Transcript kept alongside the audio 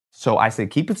So I say,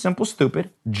 keep it simple,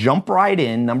 stupid, jump right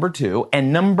in, number 2.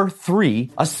 And number 3,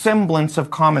 a semblance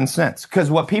of common sense. Because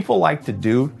what people like to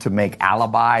do to make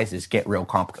alibis is get real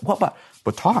complicated.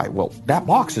 But Ty, that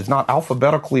box is not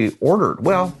alphabetically ordered.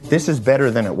 Well, this is better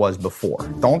than it was before.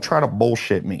 Don't try to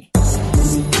bullshit me. So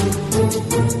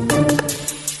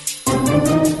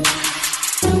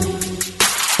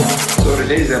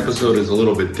today's episode is a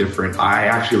little bit different. I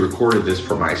actually recorded this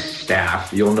for my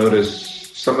staff. You'll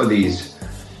notice some of these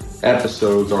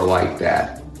episodes are like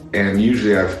that. And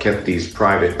usually I've kept these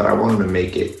private, but I wanted to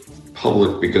make it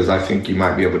public because I think you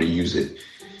might be able to use it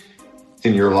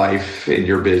in your life, in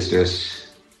your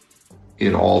business,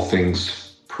 in all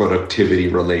things productivity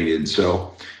related.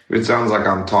 So if it sounds like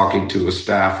I'm talking to a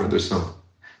staff or there's some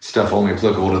stuff only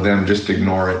applicable to them, just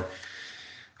ignore it.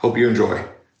 Hope you enjoy.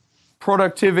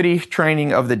 Productivity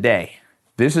training of the day.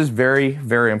 This is very,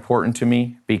 very important to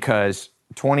me because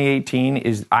 2018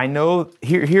 is, I know,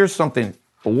 here's something.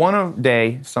 One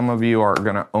day, some of you are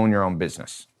going to own your own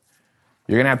business.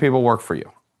 You're going to have people work for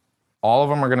you. All of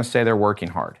them are going to say they're working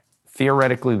hard.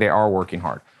 Theoretically, they are working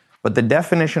hard. But the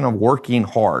definition of working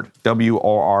hard,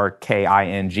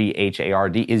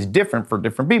 WORKINGHARD, is different for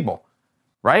different people,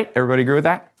 right? Everybody agree with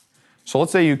that? So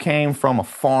let's say you came from a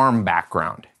farm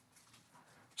background.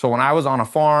 So when I was on a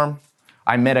farm,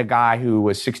 I met a guy who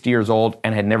was 60 years old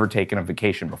and had never taken a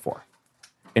vacation before.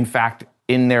 In fact,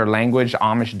 in their language,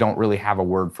 Amish don't really have a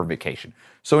word for vacation.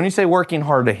 So when you say working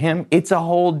hard to him, it's a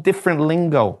whole different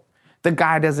lingo. The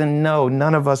guy doesn't know.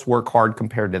 None of us work hard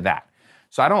compared to that.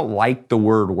 So I don't like the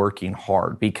word working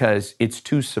hard because it's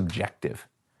too subjective,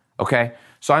 okay?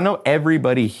 So I know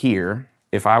everybody here,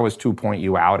 if I was to point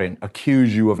you out and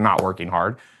accuse you of not working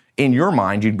hard, in your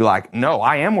mind, you'd be like, no,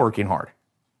 I am working hard.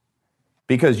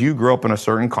 Because you grew up in a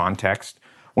certain context.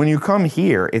 When you come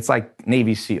here, it's like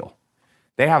Navy SEAL.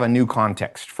 They have a new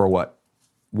context for what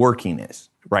working is,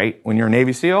 right? When you're a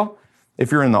Navy SEAL, if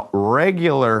you're in the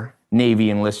regular Navy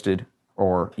enlisted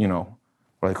or, what do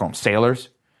they call them, sailors,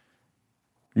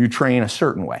 you train a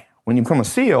certain way. When you become a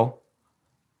SEAL,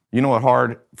 you know what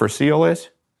hard for SEAL is?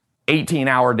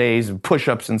 18-hour days of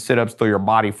push-ups and sit-ups till your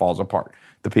body falls apart.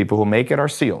 The people who make it are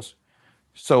SEALs.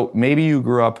 So maybe you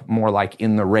grew up more like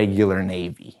in the regular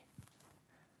Navy.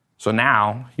 So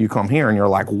now you come here and you're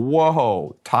like,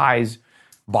 whoa, Ty's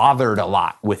bothered a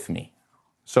lot with me.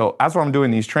 So that's why I'm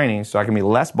doing these trainings, so I can be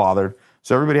less bothered,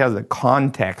 so everybody has a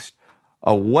context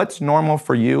of what's normal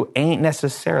for you ain't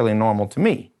necessarily normal to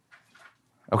me.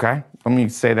 Okay? Let me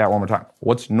say that one more time.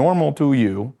 What's normal to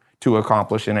you to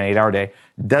accomplish in an 8-hour day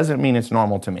doesn't mean it's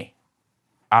normal to me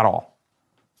at all.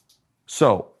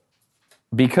 So,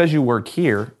 because you work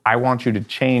here, I want you to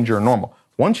change your normal.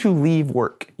 Once you leave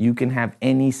work, you can have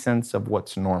any sense of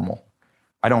what's normal.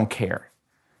 I don't care.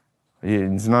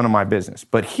 It's none of my business.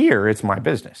 But here, it's my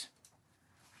business.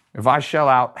 If I shell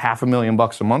out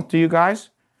 $500,000 a month to you guys,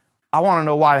 I want to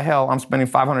know why the hell I'm spending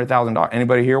 $500,000.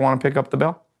 Anybody here want to pick up the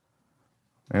bill?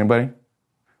 Anybody?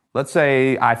 Let's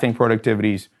say I think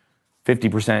productivity's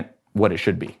 50% what it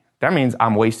should be. That means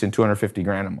I'm wasting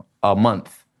 $250,000 a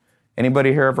month.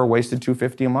 Anybody here ever wasted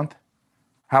 $250 a month?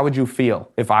 How would you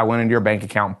feel if I went into your bank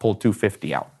account and pulled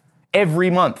 $250 out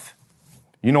every month?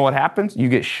 You know what happens? You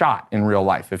get shot in real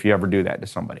life if you ever do that to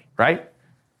somebody, right?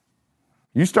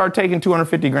 You start taking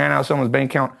 $250,000 out of someone's bank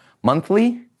account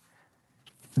monthly,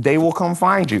 they will come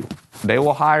find you. They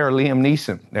will hire Liam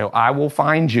Neeson. I will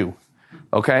find you,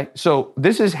 okay? So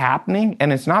this is happening,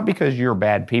 and it's not because you're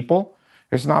bad people.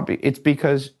 It's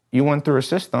because you went through a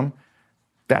system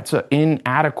that's an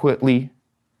inadequately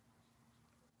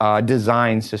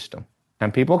designed system.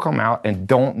 And people come out and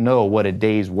don't know what a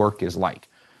day's work is like.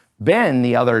 Ben,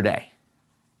 the other day,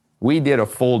 we did a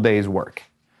full day's work.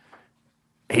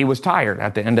 He was tired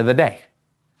at the end of the day.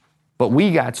 But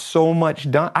we got so much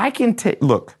done.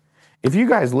 Look, if you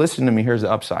guys listen to me, here's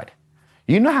the upside.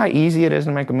 You know how easy it is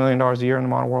to make $1 million a year in the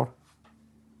modern world?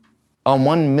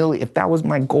 $1 million, if that was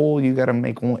my goal, you got to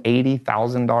make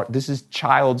 $80,000. This is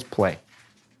child's play.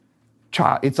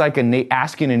 It's like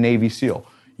asking a Navy SEAL,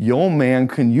 yo, man,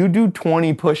 can you do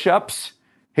 20 push-ups?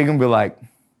 He can be like,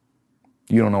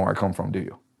 you don't know where I come from, do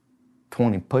you?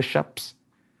 20 push-ups?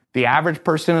 The average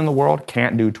person in the world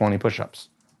can't do 20 push-ups.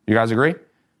 You guys agree?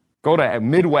 Go to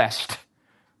Midwest,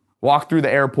 walk through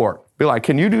the airport, be like,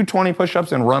 can you do 20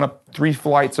 push-ups and run up 3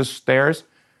 flights of stairs?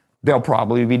 They'll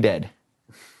probably be dead,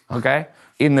 okay?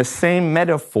 In the same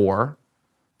metaphor,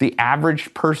 the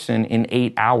average person in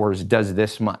 8 hours does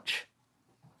this much,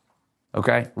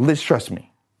 okay? Let's trust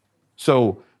me.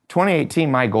 So 2018,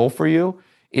 my goal for you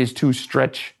is to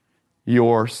stretch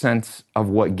your sense of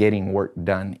what getting work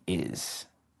done is,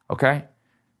 okay?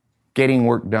 getting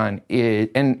work done is,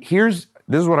 and this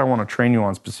is what I want to train you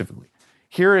on specifically.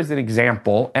 Here is an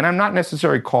example, and I'm not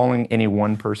necessarily calling any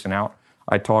one person out.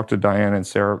 I talked to Diana and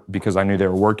Sarah because I knew they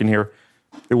were working here.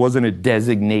 It wasn't a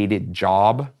designated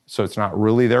job, so it's not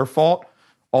really their fault.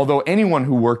 Although anyone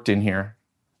who worked in here,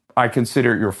 I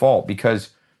consider it your fault,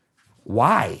 because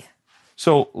why?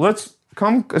 So let's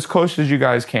come as close as you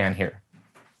guys can here.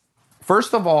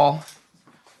 First of all,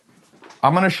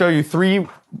 I'm going to show you 3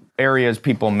 areas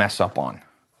people mess up on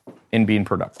in being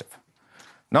productive.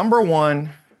 Number 1,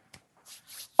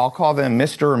 I'll call them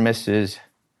Mr. or Mrs.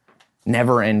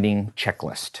 Never-ending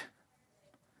checklist.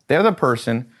 They're the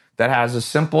person that has a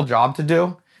simple job to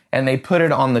do, and they put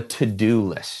it on the to-do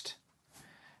list.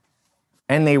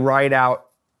 And they write out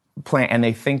plan, and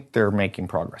they think they're making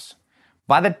progress.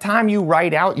 By the time you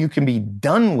write out, you can be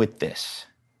done with this.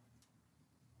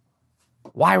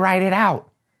 Why write it out?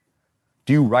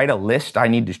 Do you write a list? I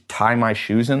need to tie my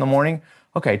shoes in the morning.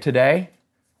 Okay, today,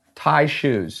 tie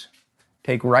shoes.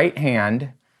 Take right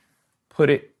hand, put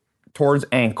it towards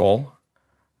ankle,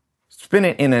 spin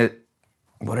it in a,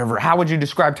 whatever. How would you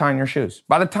describe tying your shoes?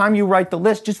 By the time you write the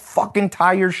list, just fucking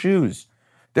tie your shoes.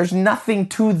 There's nothing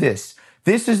to this.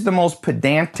 This is the most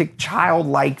pedantic,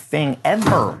 childlike thing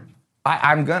ever.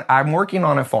 I'm working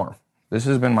on a farm. This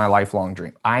has been my lifelong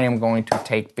dream. I am going to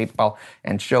take people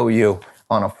and show you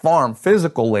on a farm,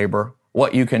 physical labor,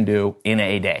 what you can do in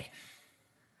a day.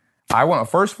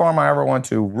 First farm I ever went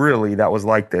to, really, that was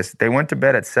like this. They went to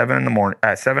bed at 7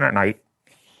 at night,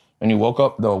 and the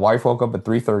wife woke up at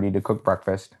 3:30 to cook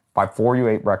breakfast. By 4, you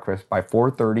ate breakfast. By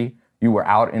 4:30, you were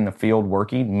out in the field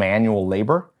working, manual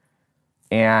labor.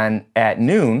 And at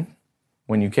noon,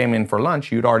 when you came in for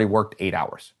lunch, you'd already worked 8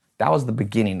 hours. That was the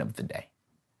beginning of the day.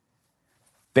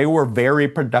 They were very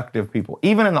productive people.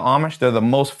 Even in the Amish, they're the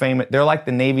most famous. They're like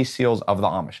the Navy SEALs of the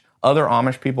Amish. Other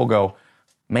Amish people go,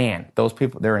 man, those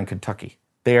people, they're in Kentucky.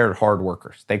 They're hard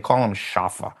workers. They call them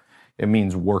Schafe. It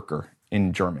means worker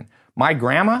in German. My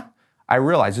grandma, I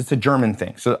realized it's a German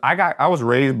thing. So I was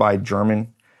raised by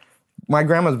German. My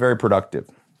grandma's very productive.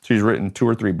 She's written 2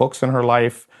 or 3 books in her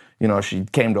life. You know, she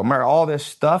came to America, all this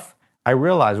stuff. I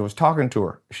realized I was talking to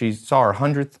her. She saw her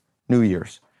 100th New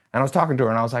Year's. And I was talking to her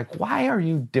and I was like, why are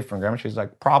you different, Grandma? She's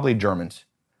like, probably Germans.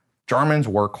 Germans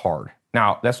work hard.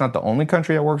 Now, that's not the only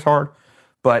country that works hard,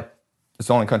 but it's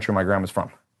the only country my grandma's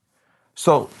from.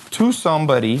 So to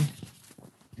somebody,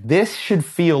 this should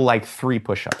feel like 3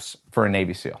 push-ups for a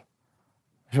Navy SEAL.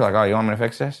 She's like, oh, you want me to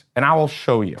fix this? And I will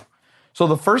show you. So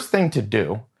the first thing to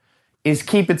do is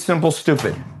keep it simple,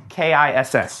 stupid.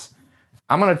 KISS.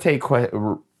 I'm going to take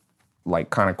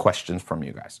kind of questions from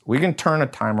you guys. We can turn a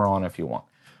timer on if you want.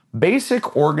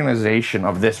 Basic organization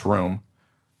of this room.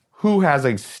 Who has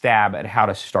a stab at how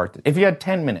to start this? If you had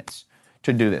 10 minutes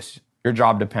to do this, your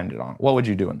job depended on it, what would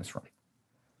you do in this room?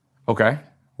 Okay.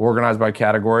 Organized by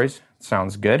categories.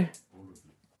 Sounds good.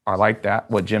 I like that.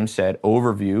 What Jim said,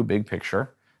 overview, big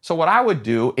picture. So what I would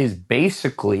do is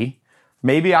basically,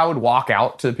 maybe I would walk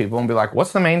out to the people and be like,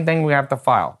 what's the main thing we have to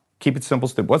file? Keep it simple,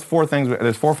 stupid. What's 4 things?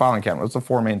 There's 4 filing cabinets. What's the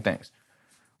 4 main things?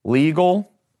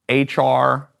 Legal,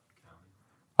 HR,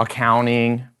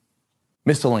 accounting,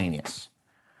 miscellaneous.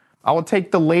 I would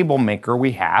take the label maker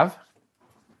we have,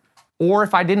 or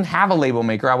if I didn't have a label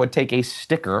maker, I would take a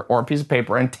sticker or a piece of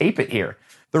paper and tape it here.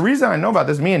 The reason I know about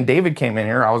this, me and David came in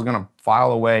here, I was gonna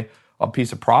file away a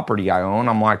piece of property I own.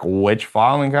 I'm like, which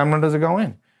filing cabinet does it go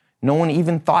in? No one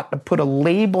even thought to put a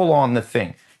label on the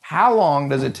thing. How long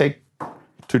does it take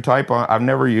to type on? I've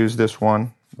never used this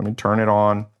one. Let me turn it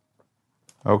on.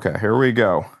 Okay, here we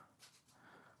go.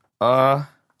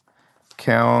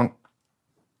 Counting.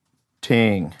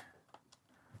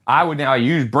 I would now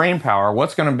use brain power.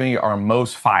 What's going to be our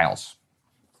most files?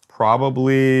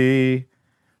 Probably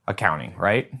accounting,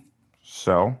 right?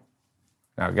 So,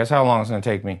 now guess how long it's going to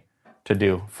take me to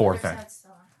do 4 things?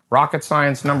 Rocket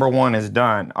science number 1 is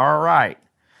done. All right.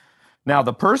 Now,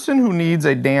 the person who needs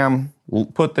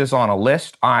put this on a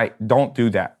list, I don't do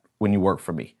that when you work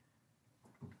for me.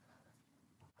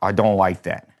 I don't like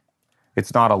that.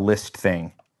 It's not a list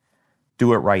thing.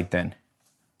 Do it right then.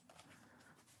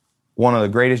 One of the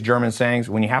greatest German sayings,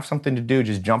 when you have something to do,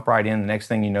 just jump right in. The next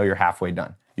thing you know, you're halfway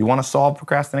done. You want to solve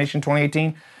procrastination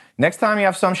 2018? Next time you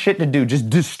have some shit to do,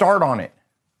 just start on it.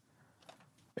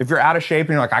 If you're out of shape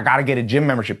and you're like, I got to get a gym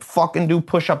membership, fucking do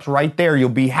push-ups right there. You'll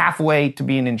be halfway to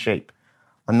being in shape.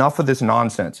 Enough of this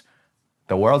nonsense.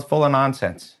 The world's full of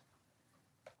nonsense.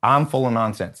 I'm full of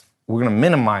nonsense. We're going to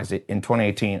minimize it in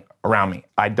 2018 around me.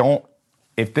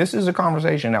 If this is a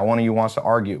conversation that one of you wants to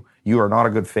argue, you are not a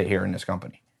good fit here in this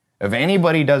company. If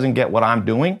anybody doesn't get what I'm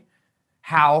doing,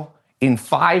 how in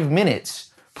 5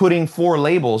 minutes putting 4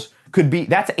 labels could be,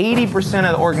 that's 80%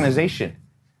 of the organization.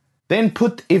 Then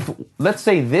let's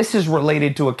say this is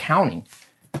related to accounting.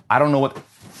 I don't know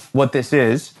what this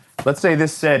is. Let's say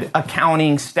this said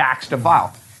accounting stacks to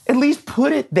file. At least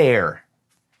put it there.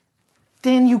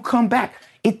 Then you come back.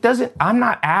 I'm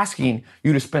not asking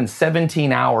you to spend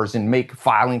 17 hours and make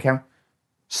filing count.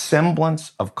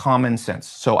 Semblance of common sense.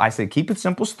 So I say keep it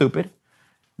simple, stupid.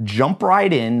 Jump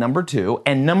right in, number 2.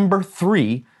 And number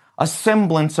 3, a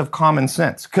semblance of common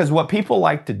sense. Because what people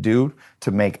like to do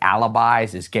to make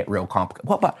alibis is get real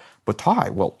complicated. But Ty,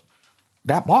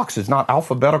 that box is not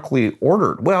alphabetically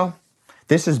ordered. Well,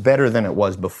 this is better than it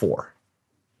was before.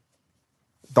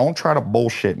 Don't try to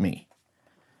bullshit me.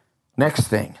 Next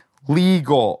thing,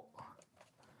 legal.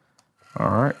 All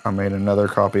right, I made another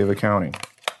copy of accounting.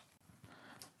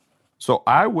 So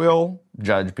I will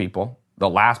judge people, the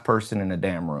last person in the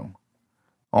damn room.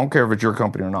 I don't care if it's your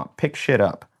company or not. Pick shit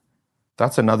up.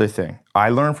 That's another thing. I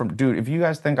learned from, dude, if you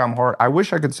guys think I'm hard, I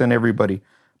wish I could send everybody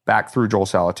back through Joel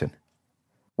Salatin.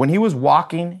 When he was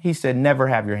walking, he said, never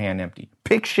have your hand empty.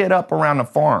 Pick shit up around the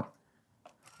farm.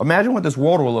 Imagine what this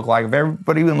world would look like if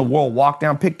everybody in the world walked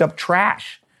down, picked up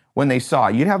trash when they saw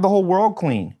it. You'd have the whole world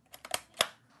clean.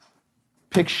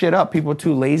 Pick shit up. People are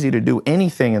too lazy to do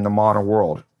anything in the modern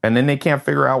world. And then they can't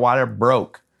figure out why they're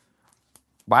broke.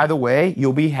 By the way,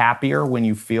 you'll be happier when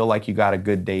you feel like you got a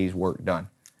good day's work done.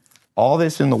 All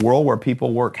this in the world where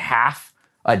people work half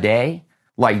a day,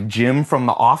 like Jim from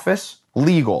The Office,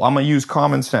 legal. I'm going to use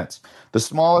common sense. The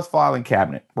smallest filing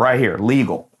cabinet, right here,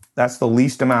 legal. That's the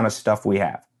least amount of stuff we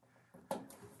have.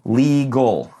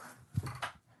 Legal.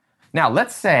 Now,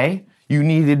 let's say you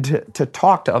needed to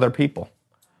talk to other people.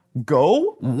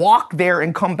 Go, walk there,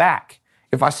 and come back.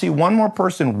 If I see one more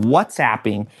person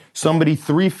WhatsApping somebody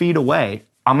 3 feet away,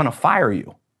 I'm going to fire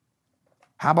you.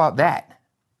 How about that?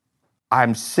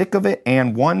 I'm sick of it,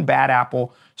 and one bad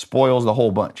apple spoils the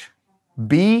whole bunch.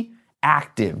 Be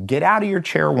active. Get out of your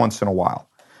chair once in a while.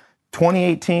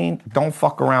 2018, don't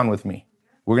fuck around with me.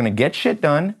 We're going to get shit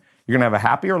done. You're going to have a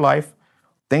happier life.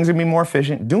 Things are going to be more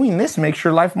efficient. Doing this makes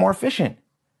your life more efficient.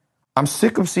 I'm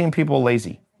sick of seeing people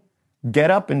lazy.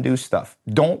 Get up and do stuff.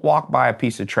 Don't walk by a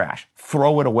piece of trash.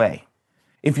 Throw it away.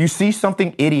 If you see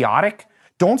something idiotic,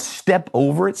 don't step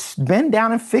over it. Bend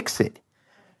down and fix it.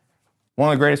 One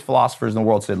of the greatest philosophers in the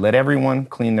world said, let everyone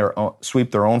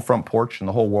sweep their own front porch and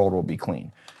the whole world will be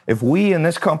clean. If we in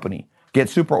this company get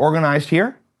super organized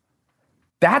here,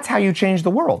 that's how you change the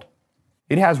world.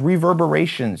 It has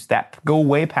reverberations that go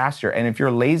way past here. And if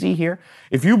you're lazy here,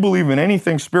 if you believe in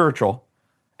anything spiritual,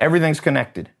 everything's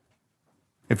connected.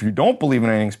 If you don't believe in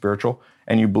anything spiritual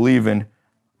and you believe in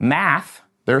math,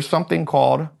 there's something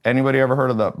called, anybody ever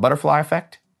heard of the butterfly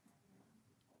effect?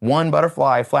 One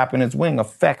butterfly flapping its wing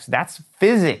affects, that's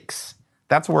physics.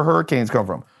 That's where hurricanes come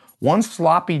from. One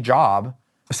sloppy job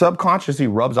subconsciously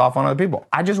rubs off on other people.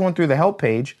 I just went through the help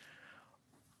page.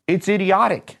 It's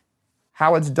idiotic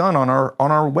how it's done on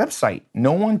our website.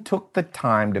 No one took the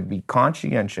time to be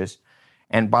conscientious.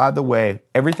 And by the way,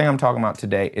 everything I'm talking about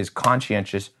today is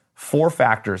conscientious. 4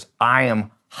 factors. I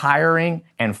am hiring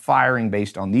and firing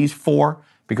based on these 4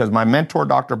 because my mentor,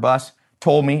 Dr. Buss,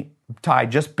 told me, Ty,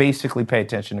 just basically pay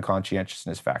attention to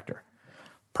conscientiousness factor.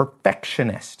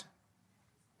 Perfectionist.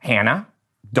 Hannah,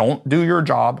 don't do your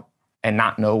job and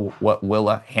not know what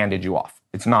Willa handed you off.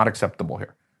 It's not acceptable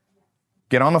here.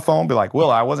 Get on the phone, be like,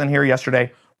 Willa, I wasn't here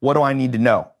yesterday. What do I need to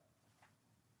know?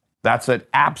 That's an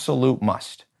absolute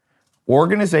must.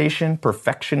 Organization,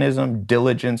 perfectionism,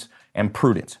 diligence, and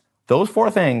prudence. Those 4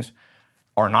 things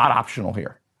are not optional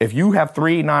here. If you have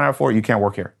 3, 9 out of 4, you can't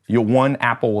work here. One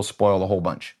apple will spoil the whole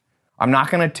bunch. I'm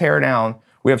not going to tear down.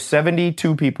 We have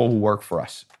 72 people who work for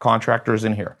us, contractors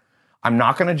in here. I'm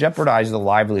not going to jeopardize the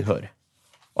livelihood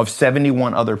of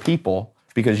 71 other people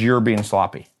because you're being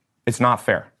sloppy. It's not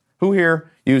fair. Who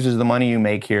here uses the money you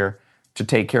make here to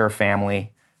take care of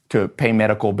family, to pay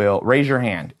medical bill? Raise your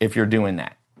hand if you're doing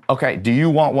that. Okay, do you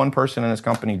want one person in this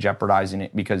company jeopardizing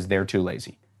it because they're too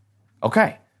lazy?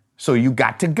 Okay, so you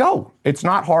got to go. It's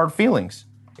not hard feelings.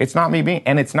 It's not me being,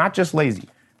 and it's not just lazy.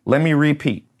 Let me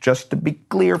repeat, just to be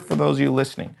clear for those of you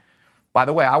listening. By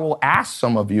the way, I will ask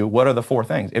some of you, what are the 4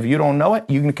 things? If you don't know it,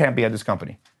 you can't be at this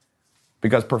company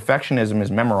because perfectionism is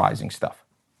memorizing stuff.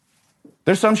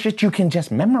 There's some shit you can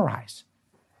just memorize.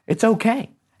 It's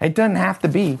okay. It doesn't have to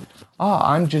be,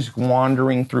 I'm just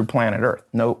wandering through planet Earth.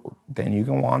 No, then you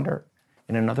can wander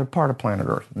in another part of planet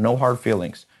Earth. No hard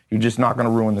feelings. You're just not going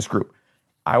to ruin this group.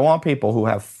 I want people who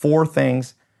have 4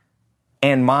 things,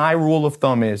 and my rule of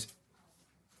thumb is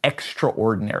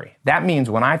extraordinary. That means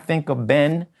when I think of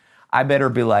Ben, I better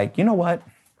be like, you know what?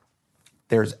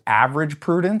 There's average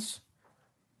prudence,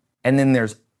 and then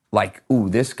there's Like, ooh,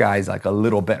 this guy's like a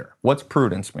little better. What's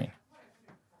prudence mean?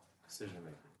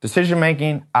 Decision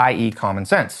making, i.e. common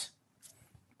sense,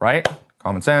 right?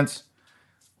 Common sense.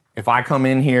 If I come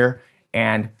in here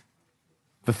and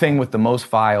the thing with the most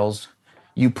files,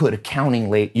 you put the accounting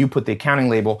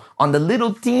label on the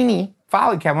little teeny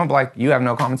filing cabinet, I'm like, you have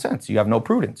no common sense. You have no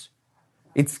prudence.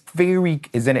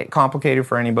 Isn't it complicated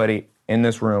for anybody in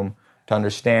this room to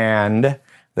understand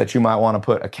that you might want to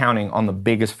put accounting on the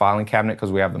biggest filing cabinet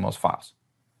because we have the most files?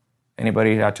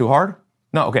 Anybody too hard?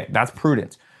 No, okay, that's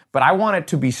prudence. But I want it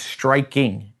to be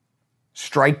strikingly,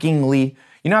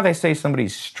 you know how they say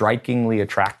somebody's strikingly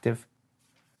attractive?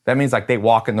 That means like they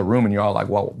walk in the room and you're all like,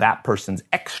 well, that person's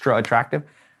extra attractive.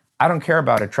 I don't care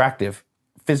about attractive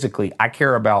physically. I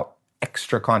care about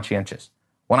extra conscientious.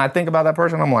 When I think about that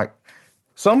person, I'm like,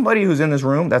 somebody who's in this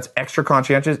room that's extra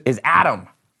conscientious is Adam,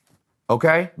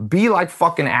 okay? Be like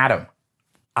fucking Adam.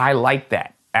 I like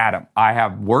that, Adam. I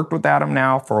have worked with Adam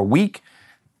now for a week.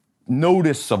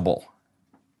 Noticeable.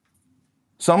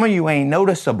 Some of you ain't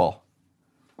noticeable.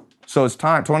 So it's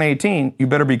time, 2018, you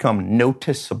better become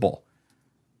noticeable,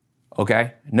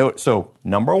 okay? So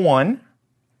number one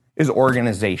is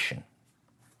organization.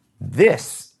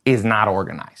 This is not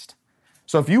organized.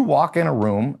 So if you walk in a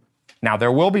room, now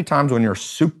there will be times when you're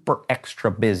super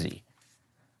extra busy.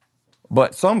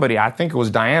 But somebody, I think it was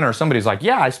Diana or somebody's like,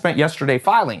 yeah, I spent yesterday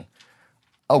filing.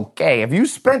 Okay, if you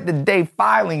spent the day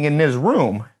filing in this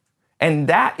room and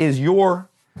that is your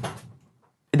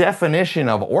definition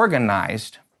of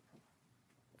organized,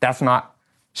 that's not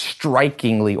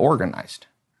strikingly organized.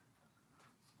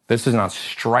 This is not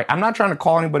I'm not trying to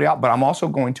call anybody out, but I'm also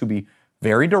going to be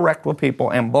very direct with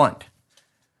people and blunt.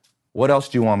 What else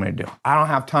do you want me to do? I don't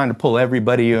have time to pull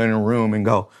everybody in a room and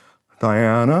go,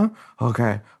 Diana,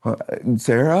 okay,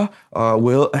 Sarah,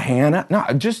 Will, Hannah. No,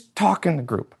 just talk in the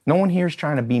group. No one here is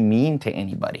trying to be mean to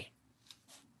anybody.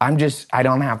 I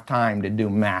don't have time to do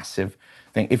massive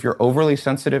thing. If you're overly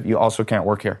sensitive, you also can't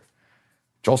work here.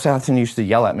 Joel Salatin used to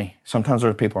yell at me. Sometimes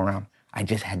there were people around. I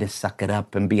just had to suck it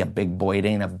up and be a big boy. It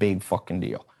ain't a big fucking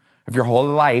deal. If your whole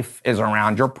life is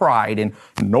around your pride and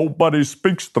nobody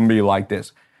speaks to me like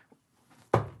this,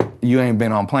 you ain't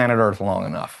been on planet Earth long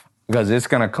enough because it's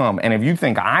going to come. And if you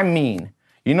think I'm mean,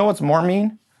 you know what's more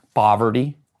mean?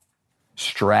 Poverty,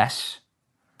 stress,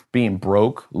 being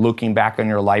broke, looking back on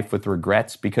your life with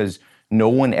regrets because no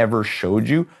one ever showed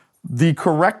you. The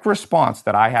correct response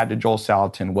that I had to Joel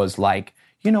Salatin was like,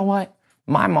 you know what?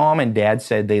 My mom and dad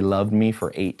said they loved me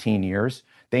for 18 years.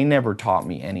 They never taught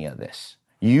me any of this.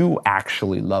 You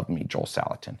actually love me, Joel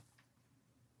Salatin.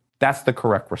 That's the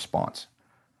correct response.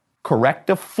 Correct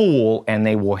a fool and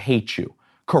they will hate you.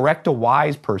 Correct a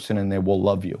wise person and they will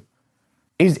love you.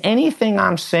 Is anything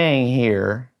I'm saying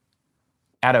here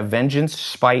out of vengeance,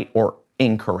 spite, or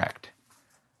incorrect?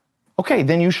 Okay,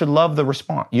 then you should love the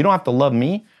response. You don't have to love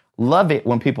me. Love it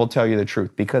when people tell you the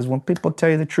truth, because when people tell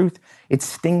you the truth, it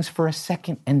stings for a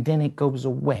second and then it goes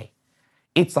away.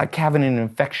 It's like having an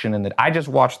infection in that. I just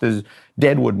watched this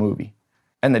Deadwood movie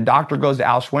and the doctor goes to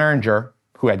Al Schweringer,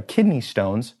 who had kidney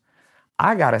stones.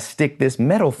 I got to stick this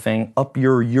metal thing up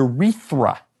your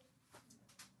urethra.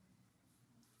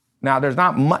 Now, there's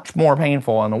not much more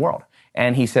painful in the world.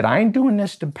 And he said, I ain't doing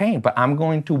this to pain, but I'm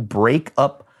going to break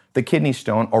up the kidney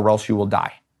stone or else you will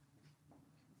die.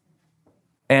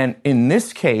 And in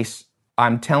this case,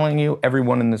 I'm telling you,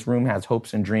 everyone in this room has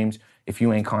hopes and dreams. If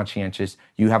you ain't conscientious,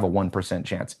 you have a 1%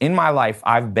 chance. In my life,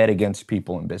 I've bet against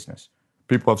people in business.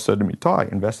 People have said to me, Ty,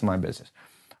 invest in my business.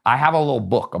 I have a little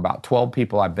book about 12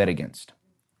 people I bet against.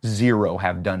 0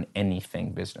 have done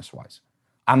anything business-wise.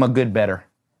 I'm a good bettor.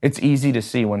 It's easy to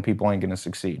see when people ain't gonna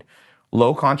succeed.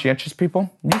 Low conscientious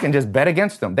people, you can just bet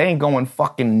against them. They ain't going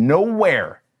fucking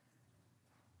nowhere.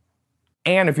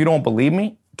 And if you don't believe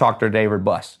me, talk to David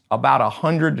Buss. About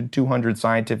 100 to 200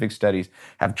 scientific studies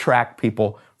have tracked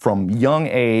people from young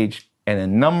age, and the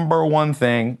number one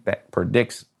thing that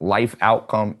predicts life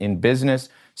outcome in business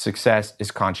success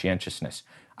is conscientiousness.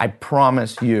 I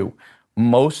promise you,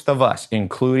 most of us,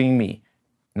 including me,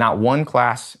 not one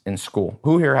class in school.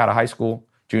 Who here had a high school,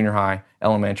 junior high,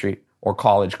 elementary, or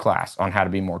college class on how to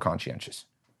be more conscientious?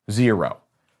 0.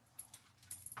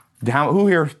 Who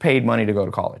here paid money to go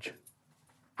to college?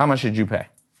 How much did you pay?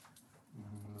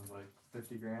 Like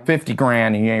 50 grand. 50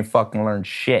 grand and you ain't fucking learned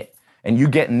shit. And you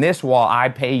getting this while I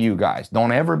pay you guys.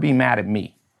 Don't ever be mad at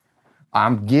me.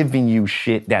 I'm giving you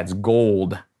shit that's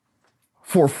gold.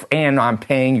 And I'm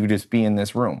paying you to just be in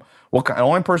this room. The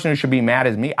only person who should be mad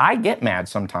is me. I get mad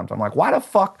sometimes. I'm like, why the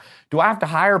fuck do I have to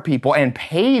hire people and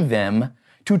pay them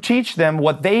to teach them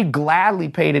what they gladly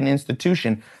paid an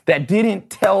institution that didn't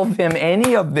tell them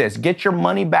any of this. Get your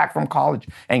money back from college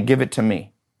and give it to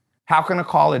me. How can a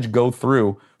college go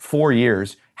through 4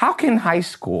 years? How can high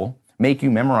school make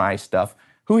you memorize stuff?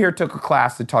 Who here took a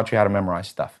class that taught you how to memorize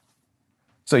stuff?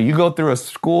 So you go through a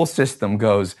school system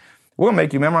goes, we'll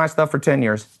make you memorize stuff for 10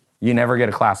 years. You never get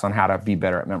a class on how to be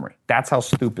better at memory. That's how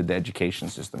stupid the education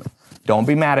system is. Don't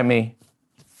be mad at me.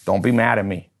 Don't be mad at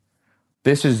me.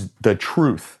 This is the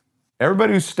truth.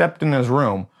 Everybody who stepped in this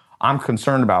room, I'm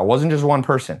concerned about. It wasn't just one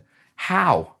person.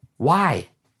 How? Why?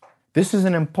 This is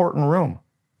an important room.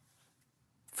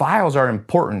 Files are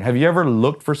important. Have you ever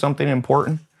looked for something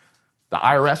important? The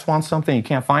IRS wants something, you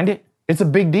can't find it? It's a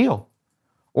big deal.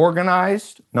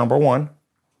 Organized, number one.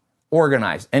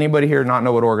 Organized. Anybody here not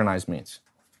know what organized means?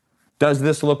 Does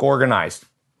this look organized?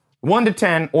 1 to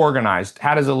 10, organized.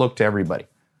 How does it look to everybody?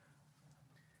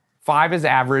 5 is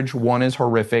average, 1 is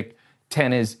horrific,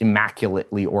 10 is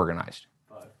immaculately organized.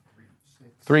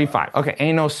 3, 5. Okay,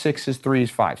 ain't no 6s,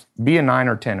 3s, 5s. Be a 9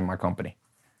 or 10 in my company.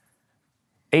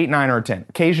 8, 9, or 10.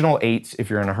 Occasional 8s if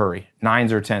you're in a hurry.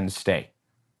 9s or 10s stay.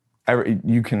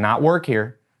 You cannot work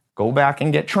here. Go back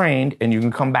and get trained, and you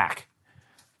can come back.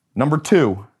 Number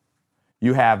 2,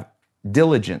 you have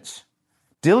diligence.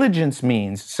 Diligence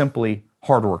means simply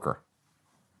hard worker.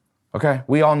 Okay,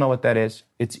 we all know what that is.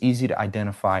 It's easy to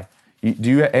identify.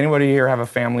 Anybody here have a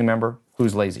family member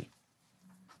who's lazy?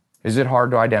 Is it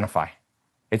hard to identify?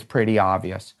 It's pretty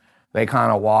obvious. They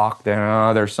kind of walk, then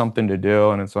there's something to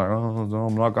do, and it's like, oh,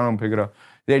 I'm not gonna pick it up.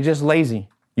 They're just lazy.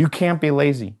 You can't be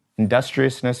lazy.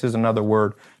 Industriousness is another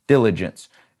word. Diligence.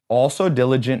 Also,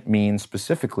 diligent means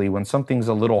specifically when something's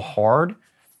a little hard,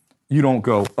 you don't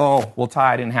go, oh, well,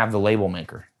 Ty, I didn't have the label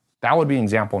maker. That would be an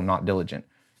example of not diligent.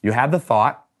 You had the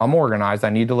thought, I'm organized, I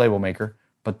need the label maker,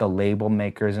 but the label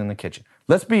maker is in the kitchen.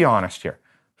 Let's be honest here.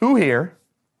 Who here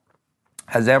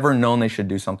has ever known they should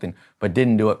do something but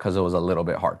didn't do it because it was a little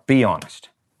bit hard? Be honest.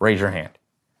 Raise your hand.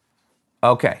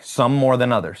 Okay, some more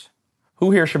than others.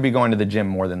 Who here should be going to the gym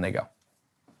more than they go?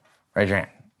 Raise your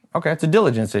hand. Okay, it's a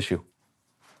diligence issue.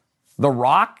 The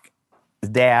Rock's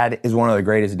dad is one of the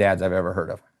greatest dads I've ever heard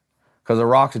of. Because The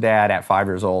Rock's dad at 5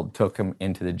 years old took him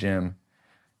into the gym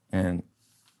and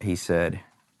he said,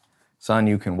 son,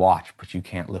 you can watch, but you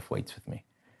can't lift weights with me.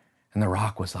 And The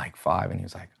Rock was like 5 and he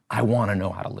was like, I want to know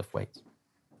how to lift weights.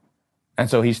 And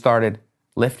so he started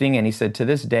lifting and he said to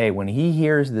this day, when he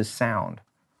hears the sound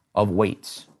of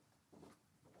weights,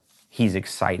 he's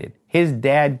excited. His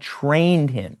dad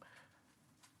trained him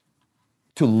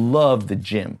to love the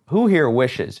gym. Who here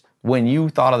wishes when you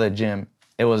thought of the gym,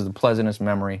 it was the pleasantest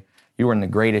memory, you were in the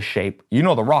greatest shape? You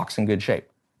know The Rock's in good shape.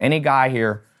 Any guy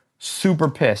here super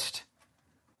pissed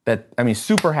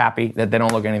super happy that they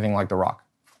don't look anything like The Rock?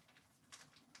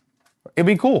 It'd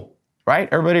be cool, right?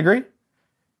 Everybody agree?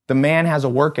 The man has a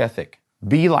work ethic.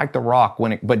 Be like The Rock,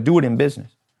 but do it in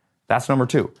business. That's number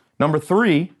 2. Number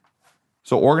 3,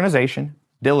 so organization,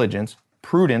 diligence,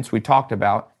 prudence, we talked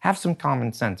about. Have some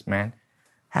common sense, man.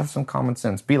 Have some common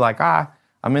sense. Be like,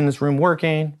 I'm in this room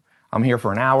working. I'm here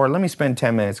for an hour. Let me spend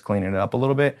 10 minutes cleaning it up a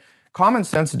little bit. Common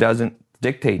sense doesn't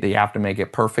dictate that you have to make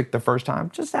it perfect the first time.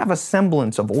 Just have a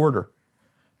semblance of order.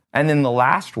 And then the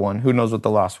last one, who knows what the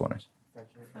last one is?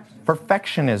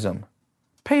 Perfectionism.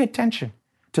 Pay attention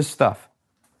to stuff.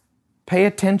 Pay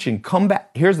attention. Come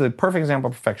back. Here's the perfect example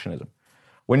of perfectionism.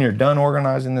 When you're done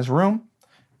organizing this room,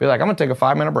 be like, I'm going to take a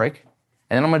 5-minute break,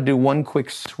 and then I'm going to do one quick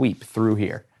sweep through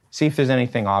here. See if there's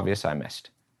anything obvious I missed.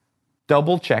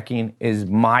 Double checking is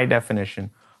my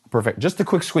definition of perfect. Just a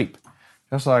quick sweep.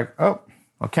 Just like,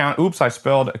 oops, I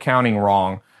spelled accounting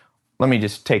wrong. Let me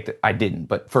just take that. I didn't,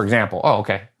 but for example,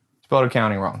 okay, spelled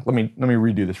accounting wrong. Let me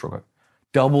redo this real quick.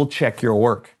 Double check your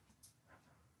work.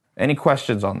 Any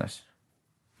questions on this?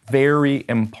 Very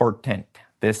important.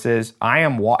 If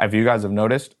you guys have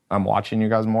noticed, I'm watching you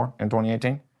guys more in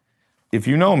 2018. If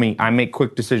you know me, I make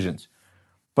quick decisions,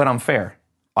 but I'm fair.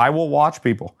 I will watch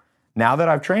people. Now that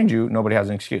I've trained you, nobody has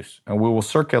an excuse, and we will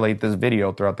circulate this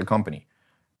video throughout the company.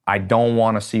 I don't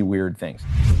want to see weird things.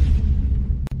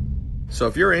 So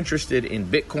if you're interested in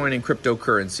Bitcoin and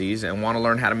cryptocurrencies and want to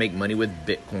learn how to make money with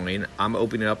Bitcoin, I'm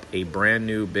opening up a brand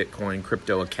new Bitcoin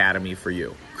Crypto Academy for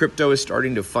you. Crypto is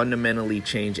starting to fundamentally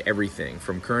change everything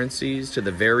from currencies to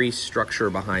the very structure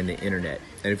behind the internet.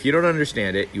 And if you don't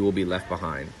understand it, you will be left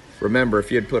behind. Remember,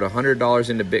 if you had put $100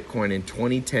 into Bitcoin in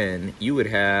 2010, you would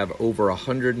have over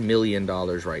 $100 million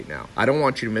right now. I don't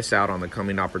want you to miss out on the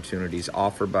coming opportunities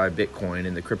offered by Bitcoin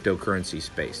in the cryptocurrency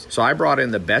space. So I brought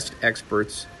in the best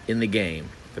experts in the game,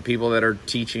 the people that are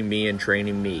teaching me and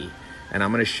training me, and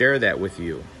I'm going to share that with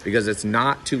you because it's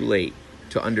not too late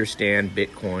to understand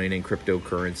Bitcoin and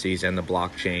cryptocurrencies and the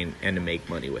blockchain and to make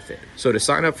money with it. So to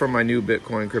sign up for my new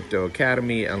Bitcoin Crypto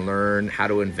Academy and learn how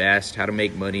to invest, how to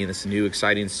make money in this new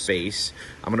exciting space,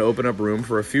 I'm going to open up room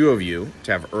for a few of you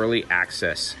to have early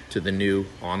access to the new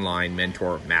online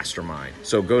mentor mastermind.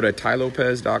 So go to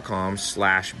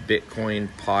tylopez.com/Bitcoin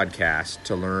podcast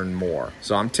to learn more.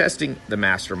 So I'm testing the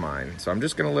mastermind. So I'm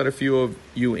just going to let a few of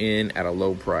you in at a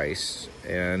low price,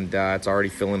 and it's already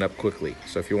filling up quickly.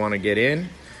 So if you want to get in,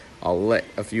 I'll let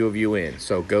a few of you in.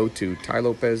 So go to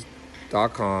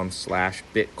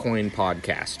tylopez.com/Bitcoin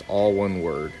podcast, all one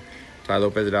word,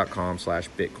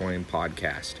 tylopez.com/Bitcoin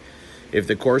podcast. If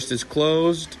the course is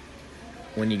closed,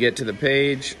 when you get to the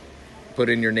page, put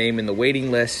in your name in the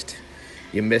waiting list.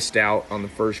 You missed out on the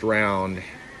first round.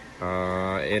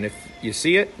 And if you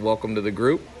see it, welcome to the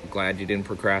group. Glad you didn't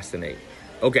procrastinate.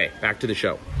 Okay, back to the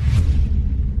show.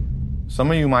 Some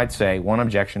of you might say, one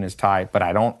objection is, Ty, but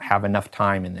I don't have enough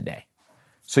time in the day.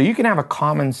 So you can have a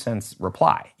common sense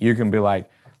reply. You can be like,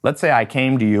 let's say I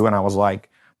came to you and I was like,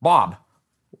 Bob,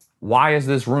 why is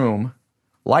this room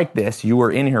like this? You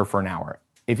were in here for an hour.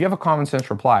 If you have a common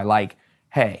sense reply like,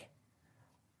 hey,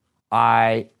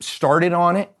 I started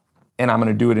on it and I'm going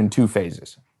to do it in 2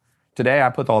 phases. Today I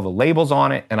put all the labels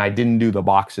on it and I didn't do the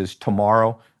boxes.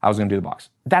 Tomorrow I was going to do the box.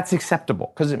 That's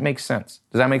acceptable because it makes sense.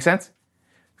 Does that make sense?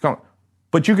 Come on.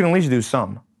 But you can at least do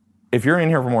some. If you're in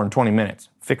here for more than 20 minutes,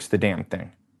 fix the damn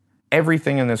thing.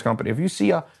 Everything in this company. If you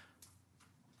see a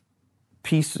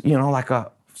piece, like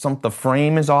the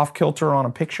frame is off kilter on a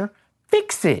picture,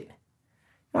 fix it.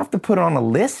 You don't have to put it on a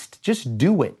list. Just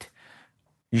do it.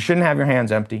 You shouldn't have your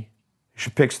hands empty. You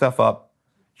should pick stuff up.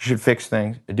 You should fix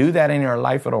things. Do that in your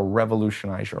life. It'll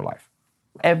revolutionize your life.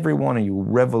 Every one of you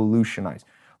revolutionize.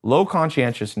 Low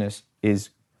conscientiousness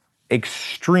is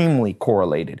extremely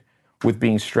correlated with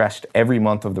being stressed every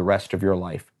month of the rest of your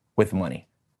life with money.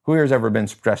 Who here has ever been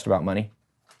stressed about money?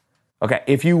 Okay,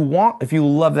 if you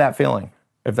love that feeling,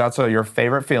 if that's your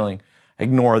favorite feeling,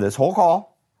 ignore this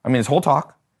whole this whole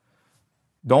talk.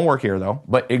 Don't work here though,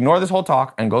 but ignore this whole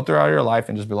talk and go throughout your life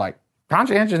and just be like,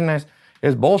 conscientiousness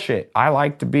is bullshit. I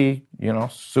like to be,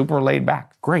 super laid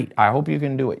back. Great, I hope you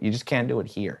can do it. You just can't do it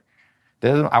here.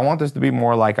 I want this to be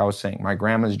more like I was saying, my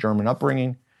grandma's German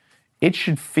upbringing. I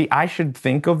should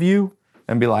think of you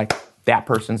and be like, that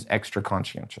person's extra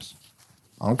conscientious.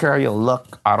 I don't care how you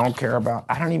look. I don't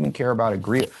even care about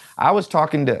agree. I was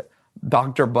talking to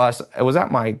Dr. Buss. It was at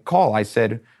my call. I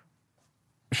said,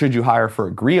 should you hire for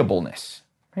agreeableness?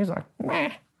 He's like,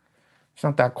 meh. It's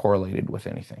not that correlated with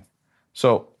anything.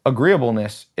 So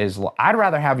agreeableness is, I'd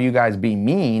rather have you guys be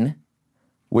mean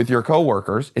with your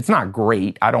coworkers. It's not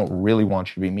great. I don't really want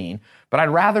you to be mean, but I'd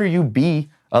rather you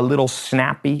be a little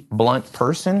snappy, blunt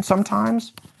person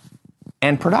sometimes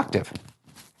and productive.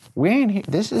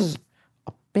 This is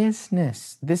a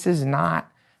business. This is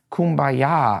not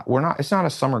kumbaya. It's not a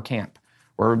summer camp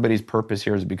where everybody's purpose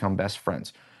here is to become best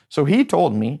friends. So he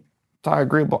told me,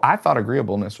 I thought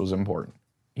agreeableness was important.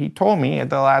 He told me at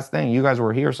the last thing, you guys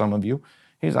were here, some of you,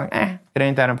 he's like, it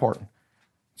ain't that important.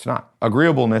 It's not.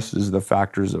 Agreeableness is the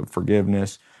factors of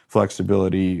forgiveness,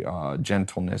 flexibility,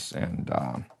 gentleness, and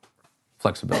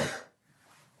flexibility.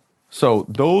 So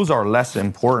those are less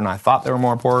important. I thought they were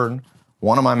more important.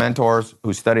 One of my mentors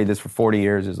who studied this for 40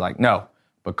 years is like, no,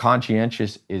 but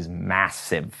conscientious is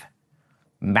massive.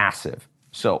 Massive.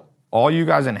 So all you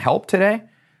guys in help today,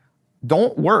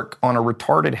 don't work on a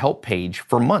retarded help page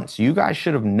for months. You guys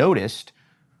should have noticed,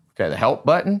 the help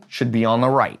button should be on the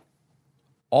right.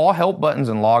 All help buttons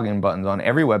and login buttons on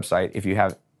every website, if you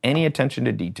have any attention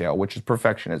to detail, which is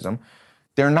perfectionism,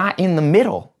 they're not in the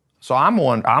middle. So I'm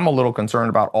a little concerned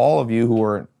about all of you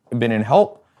who have been in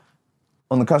help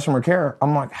on the customer care.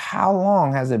 I'm like, how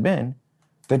long has it been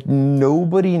that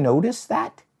nobody noticed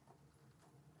that?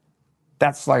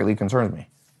 That slightly concerns me.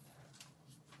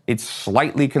 It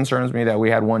slightly concerns me that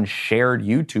we had one shared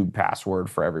YouTube password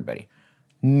for everybody.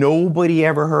 Nobody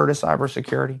ever heard of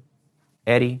cybersecurity.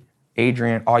 Eddie,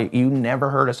 Adrian, you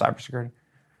never heard of cybersecurity?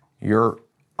 Your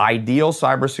ideal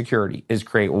cybersecurity is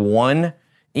create one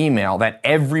email that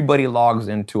everybody logs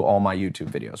into all my YouTube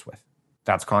videos with.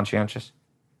 That's conscientious.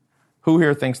 Who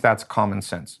here thinks that's common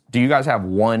sense? Do you guys have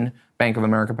one Bank of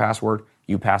America password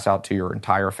you pass out to your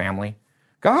entire family?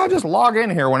 Go just log in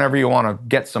here whenever you want to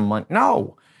get some money.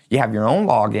 No, you have your own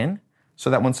login so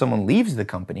that when someone leaves the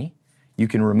company, you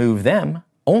can remove them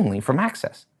only from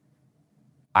access.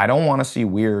 I don't want to see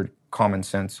weird common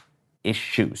sense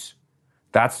issues.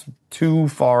 That's too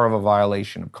far of a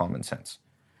violation of common sense.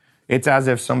 It's as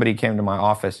if somebody came to my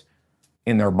office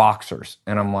in their boxers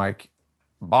and I'm like,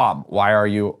 Bob, why are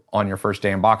you on your first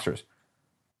day in boxers?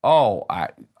 Oh,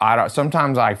 I don't,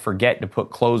 sometimes I forget to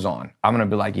put clothes on. I'm going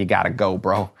to be like, you got to go,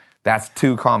 bro. That's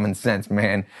too common sense,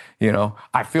 man. You know,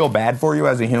 I feel bad for you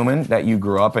as a human that you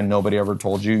grew up and nobody ever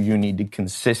told you you need to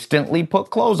consistently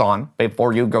put clothes on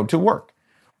before you go to work.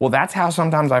 Well, that's how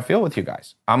sometimes I feel with you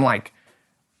guys. I'm like,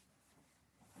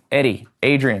 Eddie,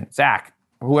 Adrian, Zach,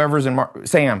 whoever's in,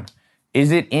 Sam,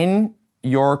 is it in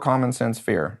your common sense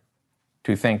fear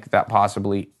to think that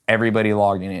possibly everybody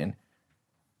logging in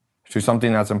to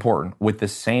something that's important with the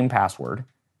same password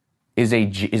is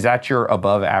that your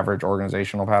above average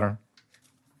organizational pattern?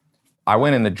 I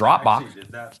went in the Dropbox. I actually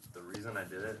did that. The reason I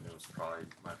did it, and it was probably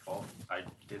my fault, I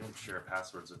didn't share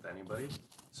passwords with anybody,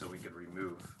 so we could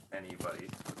remove anybody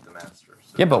with the master.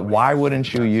 So yeah, but why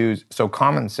wouldn't you use, so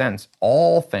common sense,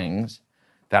 all things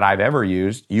that I've ever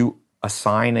used, you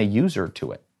assign a user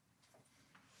to it.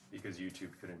 Because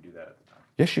YouTube couldn't do that at the time.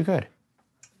 Yes, you could.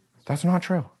 That's not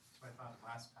true.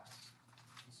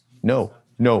 No,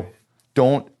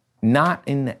 don't, not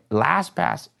in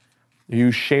LastPass.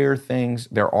 You share things.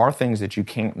 There are things that you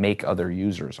can't make other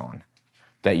users on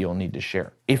that you'll need to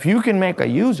share. If you can make a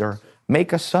user,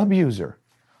 make a sub-user.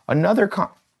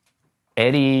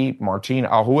 Eddie,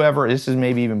 Martina, whoever, this is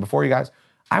maybe even before you guys,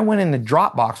 I went in the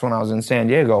Dropbox when I was in San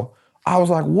Diego. I was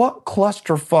like, what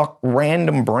clusterfuck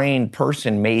random brain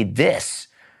person made this?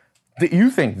 That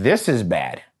you think this is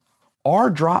bad?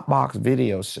 Our Dropbox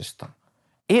video system,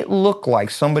 it looked like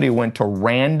somebody went to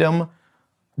random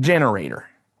generator.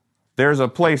 There's a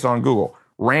place on Google,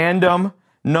 random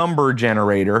number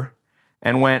generator,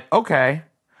 and went, okay,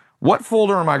 what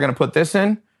folder am I going to put this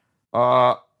in?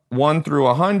 1 through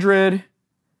 100,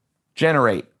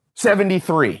 generate,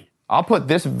 73. I'll put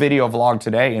this video vlog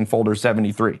today in folder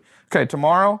 73. Okay,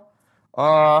 tomorrow,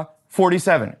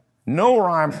 47. No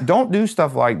rhyme. Don't do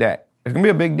stuff like that. It's going to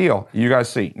be a big deal. You guys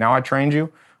see. Now I trained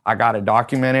you. I got it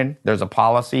documented. There's a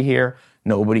policy here.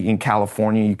 Nobody in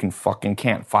California, you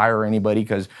can't fire anybody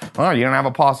because, you don't have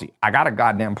a policy. I got a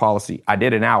goddamn policy. I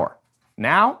did an hour.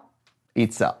 Now,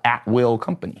 it's a at-will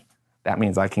company. That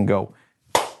means I can go,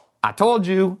 I told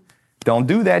you, don't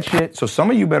do that shit. So some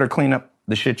of you better clean up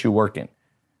the shit you work in.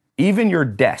 Even your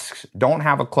desks, don't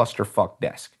have a clusterfuck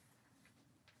desk.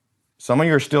 Some of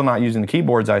you are still not using the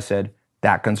keyboards, I said.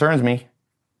 That concerns me.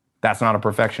 That's not a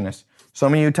perfectionist.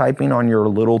 Some of you typing on your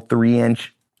little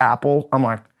 3-inch Apple, I'm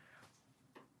like,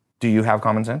 do you have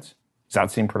common sense? Does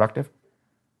that seem productive?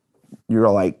 You're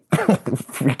like,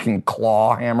 freaking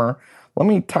claw hammer. Let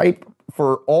me type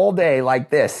for all day like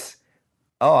this.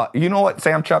 You know what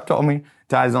Sam Chuck told me?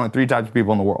 There's only 3 types of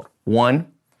people in the world.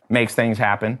 1, makes things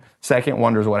happen. 2nd,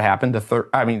 wonders what happened. The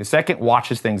 2nd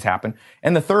watches things happen.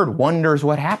 And the 3rd, wonders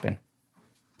what happened.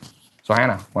 So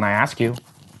Hannah, when I ask you,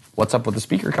 what's up with the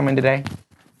speaker coming today?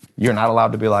 You're not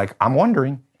allowed to be like, I'm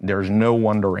wondering. There's no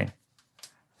wondering.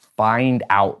 Find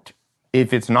out.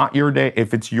 If it's not your day,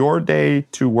 if it's your day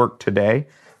to work today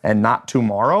and not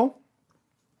tomorrow,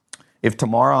 if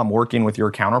tomorrow I'm working with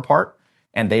your counterpart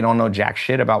and they don't know jack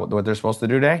shit about what they're supposed to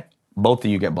do today, both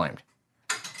of you get blamed.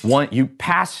 One, you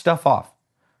pass stuff off.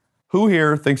 Who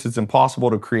here thinks it's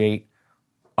impossible to create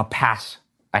a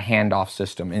handoff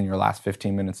system in your last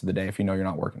 15 minutes of the day if you know you're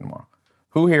not working tomorrow?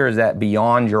 Who here is that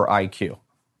beyond your IQ?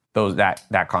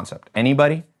 That concept.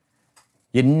 Anybody?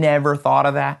 You never thought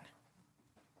of that?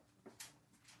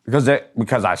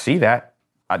 Because I see that.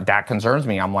 That concerns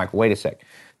me. I'm like, wait a sec.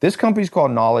 This company's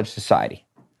called Knowledge Society.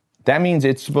 That means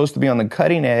it's supposed to be on the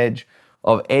cutting edge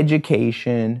of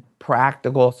education,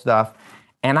 practical stuff.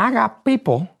 And I got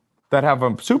people that have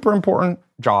a super important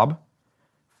job.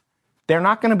 They're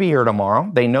not going to be here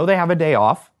tomorrow. They know they have a day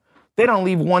off. They don't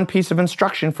leave one piece of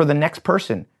instruction for the next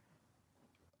person.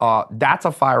 That's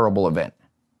a fireable event.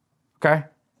 Okay?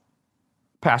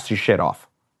 Pass your shit off.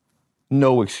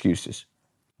 No excuses.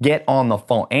 Get on the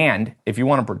phone. And if you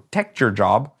want to protect your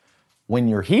job, when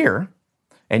you're here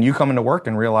and you come into work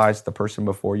and realize the person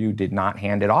before you did not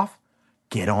hand it off,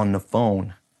 get on the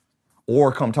phone.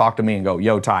 Or come talk to me and go,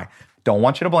 yo, Ty, don't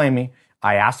want you to blame me.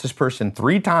 I asked this person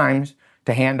 3 times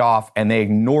to hand off and they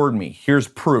ignored me. Here's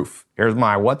proof. Here's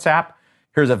my WhatsApp.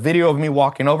 Here's a video of me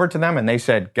walking over to them and they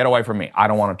said, get away from me. I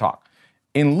don't want to talk.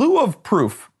 In lieu of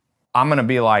proof, I'm going to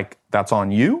be like, that's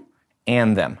on you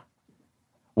and them.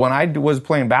 When I was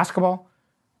playing basketball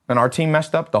and our team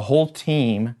messed up, the whole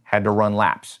team had to run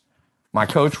laps. My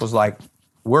coach was like,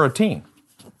 we're a team.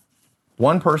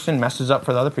 One person messes up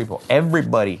for the other people.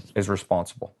 Everybody is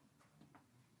responsible.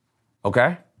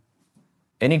 Okay?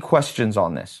 Any questions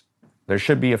on this? There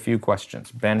should be a few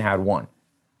questions. Ben had one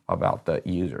about the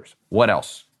users. What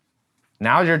else?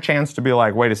 Now's your chance to be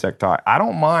like, wait a sec, Ty. I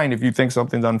don't mind if you think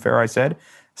something's unfair I said.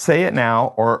 Say it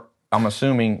now, or I'm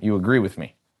assuming you agree with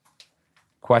me.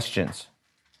 Questions?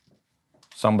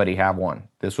 Somebody have one.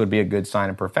 This would be a good sign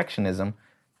of perfectionism.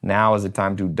 Now is the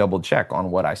time to double check on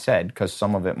what I said because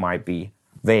some of it might be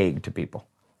vague to people.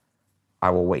 I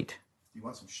will wait. Do you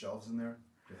want some shelves in there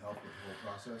to help with the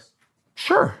whole process?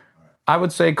 Sure. I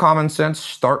would say common sense,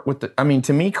 start with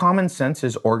to me, common sense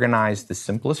is organize the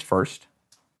simplest first,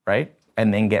 right?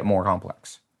 And then get more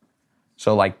complex.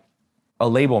 So like a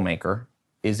label maker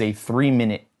is a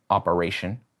 3-minute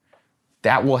operation.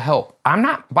 That will help.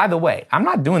 By the way, I'm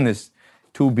not doing this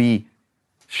to be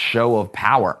show of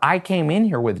power. I came in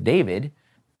here with David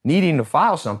needing to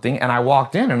file something and I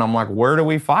walked in and I'm like, where do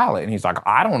we file it? And he's like,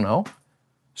 I don't know.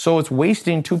 So it's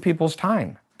wasting two people's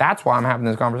time. That's why I'm having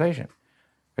this conversation.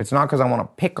 It's not because I want to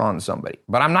pick on somebody,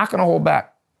 but I'm not going to hold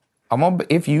back.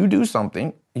 If you do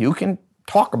something, you can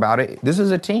talk about it. This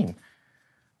is a team.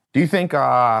 Do you think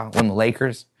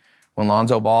when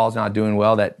Lonzo Ball's not doing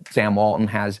well, that Sam Walton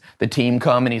has the team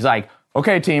come and he's like,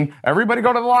 okay, team, everybody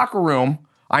go to the locker room.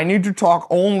 I need to talk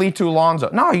only to Lonzo.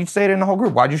 No, you say it in the whole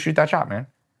group. Why'd you shoot that shot, man?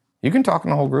 You can talk in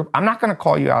the whole group. I'm not going to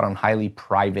call you out on highly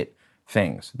private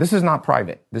things. This is not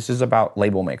private. This is about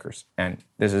label makers. And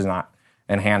this is not,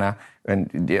 and Hannah,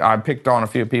 and I picked on a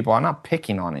few people. I'm not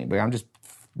picking on anybody. I'm just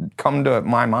come to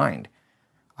my mind.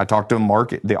 I talked to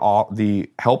the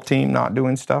help team not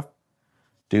doing stuff.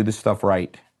 Do the stuff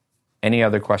right. Any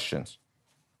other questions?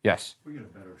 Yes. We get a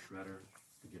better shredder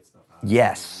to get stuff out.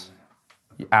 Yes.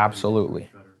 Absolutely.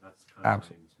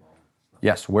 Absolutely.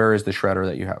 Yes. Where is the shredder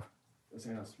that you have? It's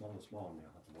small.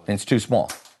 And it's too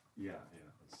small. Yeah.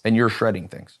 And you're shredding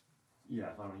things.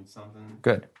 Yeah, if I don't need something.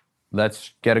 Good.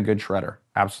 Let's get a good shredder.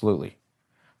 Absolutely.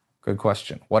 Good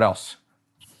question. What else?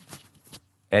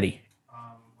 Eddie.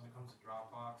 When it comes to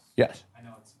Dropbox, Yes. I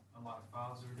know it's a lot of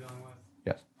files we're dealing with.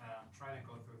 Yes. I'm trying to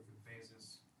go through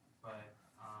phases, but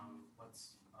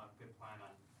what's a good plan on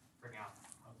bringing out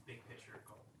a big picture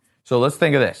goal? So let's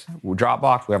think of this.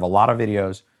 Dropbox, we have a lot of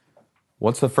videos.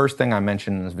 What's the first thing I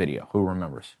mentioned in this video? Who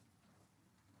remembers?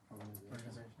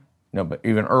 No, but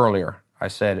even earlier, I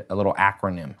said a little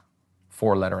acronym,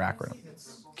 4-letter acronym.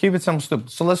 Keep it simple, stupid.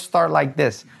 So let's start like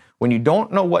this. When you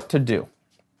don't know what to do,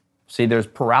 see, there's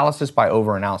paralysis by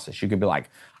overanalysis. You could be like,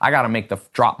 I got to make the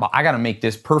Dropbox, I got to make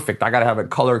this perfect. I got to have it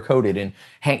color-coded and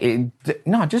hang it.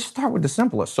 No, just start with the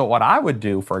simplest. So what I would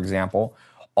do, for example,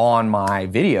 on my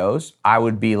videos, I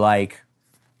would be like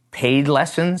paid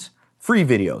lessons, free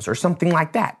videos, or something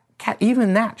like that.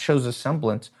 Even that shows a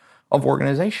semblance of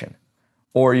organization.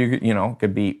 Or you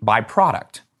could be by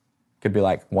product. Could be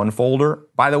like one folder.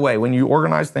 By the way, when you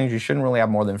organize things, you shouldn't really have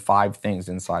more than 5 things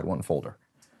inside one folder.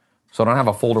 So don't have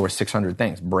a folder with 600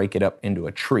 things. Break it up into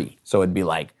a tree. So it'd be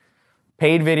like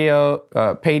paid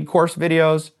course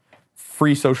videos,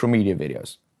 free social media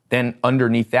videos. Then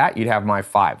underneath that, you'd have my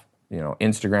 5,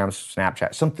 Instagram,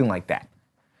 Snapchat, something like that.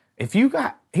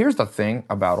 Here's the thing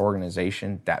about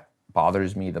organization that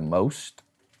bothers me the most.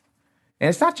 And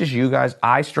it's not just you guys.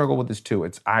 I struggle with this too.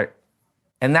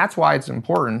 And that's why it's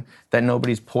important that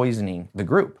nobody's poisoning the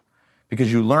group.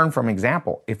 Because you learn from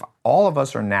example. If all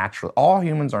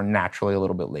humans are naturally a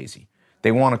little bit lazy.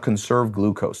 They want to conserve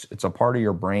glucose. It's a part of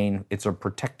your brain. It's a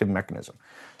protective mechanism.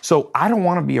 So I don't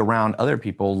want to be around other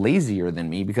people lazier than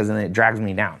me because then it drags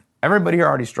me down. Everybody here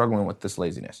already struggling with this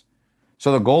laziness.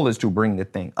 So the goal is to bring the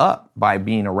thing up by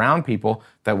being around people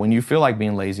that when you feel like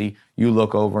being lazy, you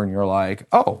look over and you're like,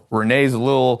 oh, Renee's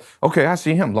okay, I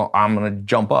see him. I'm going to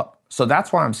jump up. So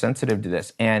that's why I'm sensitive to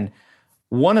this. And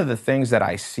one of the things that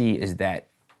I see is that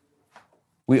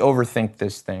we overthink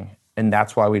this thing, and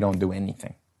that's why we don't do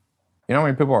anything. You know how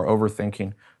many people are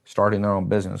overthinking starting their own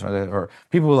business? Or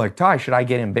people are like, Ty, should I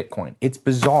get in Bitcoin? It's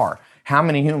bizarre. How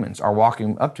many humans are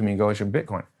walking up to me and go, I should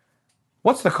Bitcoin?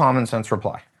 What's the common sense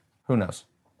reply? Who knows?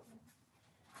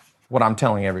 What I'm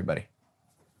telling everybody.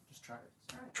 Just try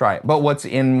it. Try it. But what's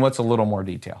a little more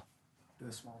detail? Do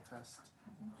a small test.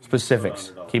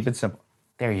 Specifics. Keep it simple.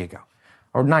 There you go.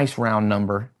 A nice round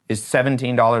number. Is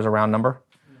 $17 a round number?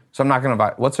 So I'm not going to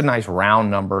buy. What's a nice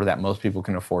round number that most people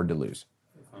can afford to lose?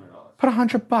 Put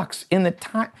 $100 in the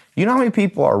time. You know how many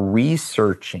people are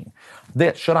researching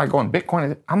that? Should I go in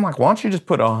Bitcoin? I'm like, why don't you just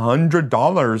put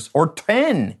 $100 or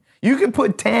 10? You can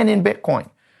put 10 in Bitcoin.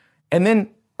 And then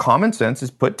common sense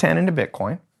is put 10 into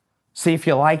Bitcoin. See if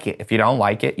you like it. If you don't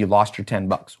like it, you lost your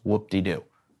 $10. Whoop-de-doo.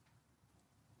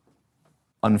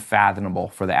 Unfathomable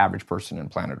for the average person in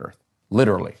planet Earth.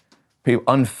 Literally. People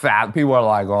are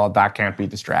like, oh, that can't be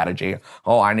the strategy.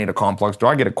 Oh, I need a complex. Do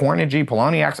I get a Coinigy,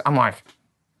 Poloniex? I'm like,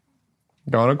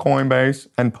 go to Coinbase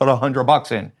and put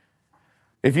 $100 in.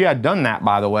 If you had done that,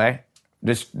 by the way,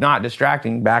 just not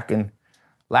distracting, back in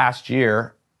last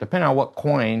year, depending on what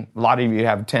coin, a lot of you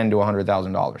have $10,000 to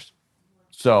 $100,000.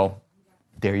 So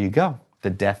there you go.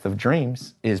 The death of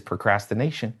dreams is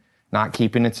procrastination, not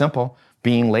keeping it simple,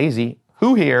 being lazy.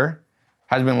 Who here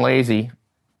has been lazy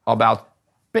about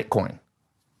Bitcoin?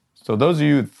 So those of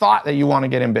you who thought that you want to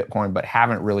get in Bitcoin but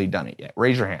haven't really done it yet,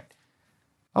 raise your hand.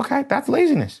 Okay, that's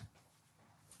laziness.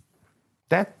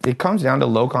 That it comes down to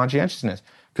low conscientiousness.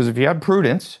 Because if you have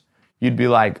prudence, you'd be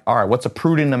like, all right, what's a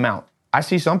prudent amount? I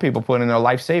see some people put in their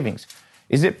life savings.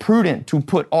 Is it prudent to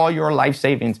put all your life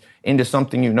savings into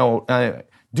something you know?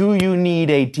 Do you need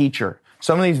a teacher?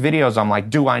 Some of these videos, I'm like,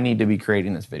 do I need to be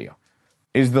creating this video?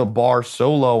 Is the bar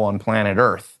so low on planet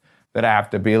Earth that I have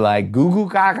to be like, goo goo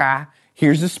gaga,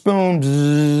 here's a spoon,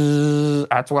 bzzz,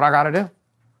 that's what I gotta do?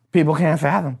 People can't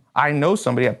fathom. I know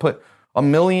somebody that put $1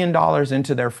 million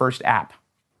into their first app.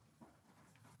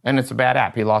 And it's a bad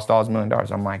app. He lost all his $1 million.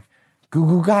 I'm like, goo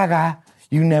goo gaga,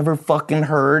 you never fucking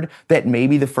heard that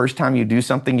maybe the first time you do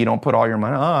something, you don't put all your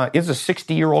money. It's a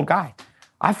 60-year-old guy.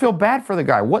 I feel bad for the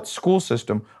guy. What school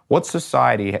system, what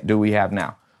society do we have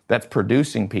now that's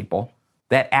producing people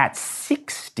that at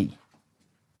 60,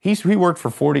 he worked for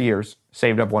 40 years,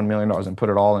 saved up $1 million and put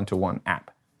it all into one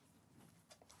app.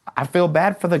 I feel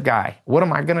bad for the guy. What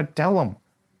am I going to tell him?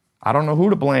 I don't know who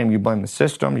to blame. You blame the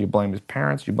system, you blame his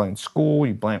parents, you blame school,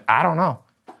 I don't know.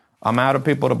 I'm out of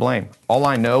people to blame. All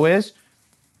I know is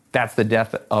that's the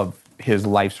death of his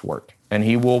life's work. And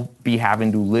he will be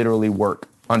having to literally work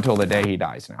until the day he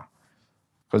dies now.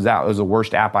 Because that was the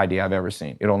worst app idea I've ever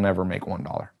seen. It'll never make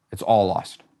 $1. It's all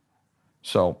lost.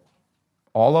 So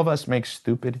all of us make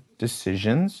stupid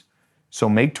decisions. So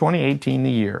make 2018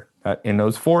 the year that in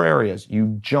those 4 areas,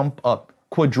 you jump up,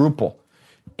 quadruple.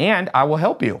 And I will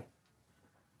help you.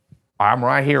 I'm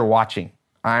right here watching.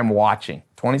 I'm watching.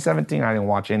 2017, I didn't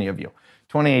watch any of you.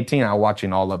 2018, I'm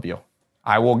watching all of you.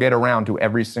 I will get around to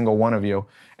every single one of you,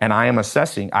 and I am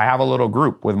assessing. I have a little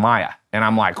group with Maya, and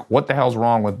I'm like, what the hell's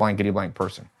wrong with blankety blank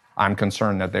person? I'm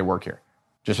concerned that they work here,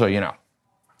 just so you know.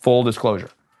 Full disclosure.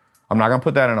 I'm not going to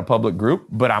put that in a public group,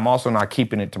 but I'm also not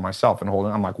keeping it to myself and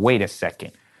holding. I'm like, wait a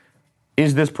second.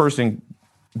 Is this person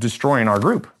destroying our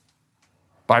group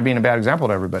by being a bad example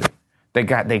to everybody? They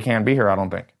can't be here, I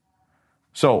don't think.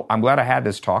 So I'm glad I had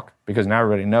this talk because now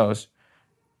everybody knows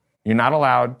you're not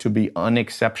allowed to be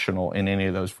unexceptional in any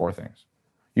of those 4 things.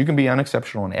 You can be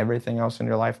unexceptional in everything else in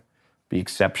your life. Be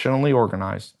exceptionally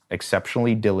organized,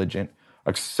 exceptionally diligent,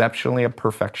 exceptionally a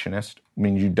perfectionist. I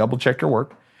mean, you double check your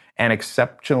work, and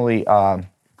exceptionally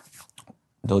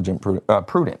diligent,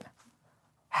 prudent.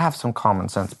 Have some common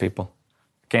sense, people.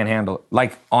 Can't handle it.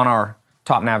 Like on our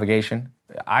top navigation,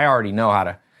 I already know how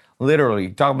to literally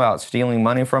talk about stealing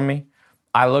money from me.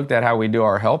 I looked at how we do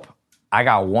our help. I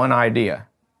got one idea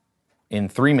in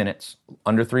 3 minutes,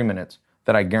 under 3 minutes,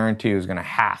 that I guarantee you is going to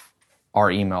half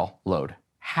our email load.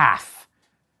 Half.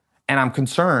 And I'm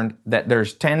concerned that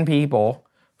there's 10 people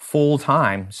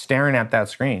full-time staring at that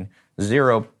screen.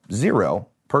 Zero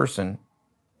person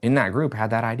in that group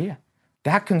had that idea.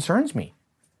 That concerns me.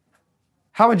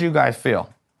 How would you guys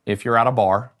feel if you're at a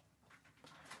bar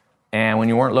and when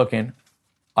you weren't looking,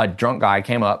 a drunk guy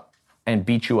came up and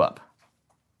beat you up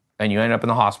and you ended up in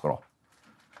the hospital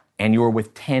and you were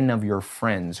with 10 of your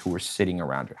friends who were sitting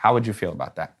around you? How would you feel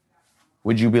about that?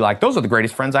 Would you be like, those are the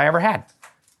greatest friends I ever had?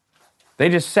 They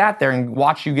just sat there and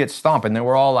watched you get stomped, and they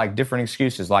were all like different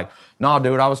excuses. Like, no,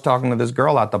 dude, I was talking to this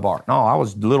girl at the bar. No, I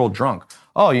was a little drunk.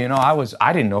 Oh, I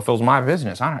didn't know if it was my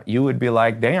business. You would be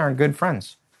like, they aren't good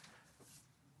friends.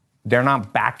 They're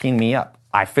not backing me up.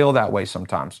 I feel that way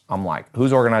sometimes. I'm like,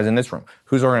 who's organizing this room?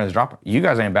 Who's organizing drop? You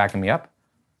guys ain't backing me up.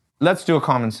 Let's do a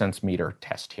common sense meter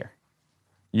test here.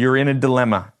 You're in a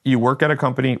dilemma. You work at a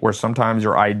company where sometimes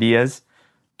your ideas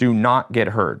do not get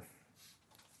heard.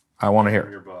 I want to hear.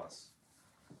 Your boss.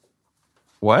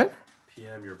 What?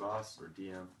 PM your boss or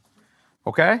DM.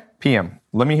 Okay, PM.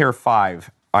 Let me hear 5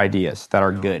 ideas that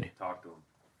are good. Talk to him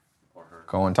or her.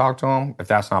 Go and talk to them if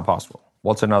that's not possible.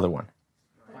 What's another one?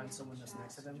 Find someone that's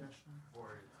next to them.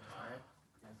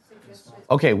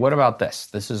 Okay, what about this?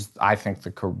 This is, I think, the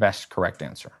best correct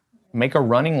answer. Make a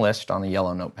running list on the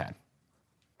yellow notepad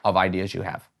of ideas you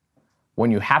have. When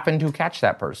you happen to catch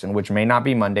that person, which may not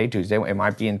be Monday, Tuesday, it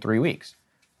might be in 3 weeks,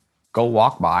 go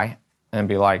walk by and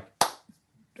be like,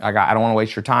 I don't want to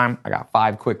waste your time. I got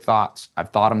 5 quick thoughts. I've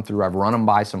thought them through. I've run them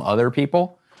by some other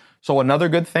people. So another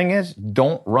good thing is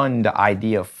don't run the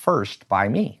idea first by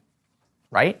me,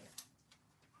 right?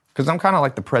 Because I'm kind of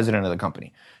like the president of the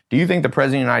company. Do you think the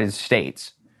president of the United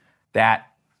States that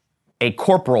a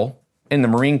corporal in the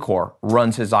Marine Corps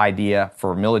runs his idea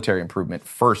for military improvement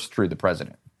first through the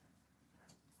president?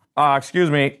 Excuse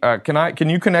me, can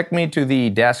you connect me to the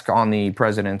desk on the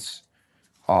president's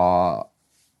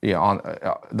Yeah, on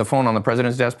the phone on the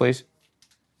president's desk, please.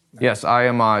 Yes, I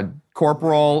am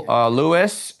Corporal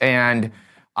Lewis, and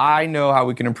I know how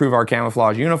we can improve our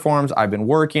camouflage uniforms. I've been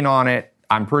working on it.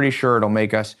 I'm pretty sure it'll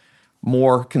make us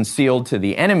more concealed to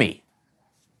the enemy.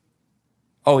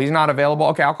 Oh, he's not available?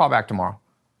 Okay, I'll call back tomorrow.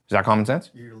 Is that common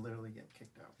sense? You literally get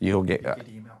kicked out. You'll get... You could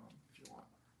email him if you want.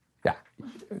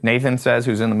 Yeah. Nathan says,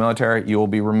 who's in the military, you will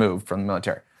be removed from the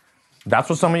military. That's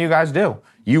what some of you guys do.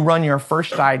 You run your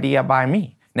first idea by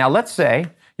me. Now, let's say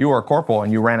you were a corporal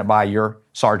and you ran it by your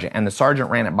sergeant, and the sergeant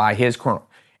ran it by his colonel.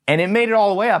 And it made it all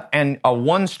the way up, and a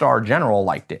one-star general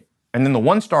liked it. And then the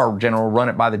one-star general run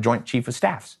it by the Joint Chief of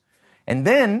Staffs. And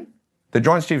then the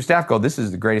Joint Chief of Staff go, this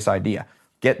is the greatest idea.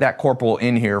 Get that corporal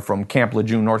in here from Camp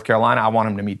Lejeune, North Carolina. I want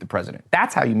him to meet the president.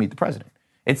 That's how you meet the president.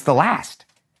 It's the last.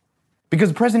 Because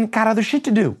the president got other shit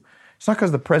to do. It's not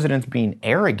because the president's being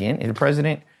arrogant. The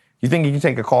president, you think he can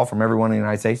take a call from everyone in the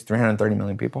United States, 330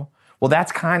 million people? Well,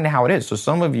 that's kind of how it is. So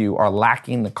some of you are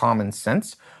lacking the common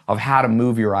sense of how to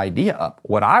move your idea up.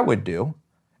 What I would do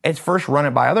is first run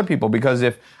it by other people, because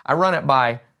if I run it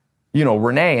by,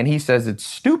 Renee, and he says it's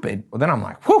stupid, well, then I'm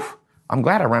like, whew, I'm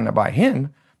glad I ran it by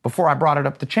him before I brought it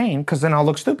up the chain, because then I'll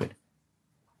look stupid.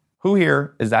 Who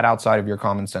here is that outside of your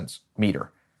common sense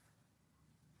meter?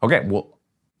 Okay, well,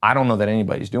 I don't know that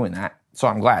anybody's doing that, so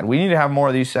I'm glad. We need to have more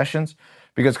of these sessions,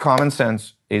 because common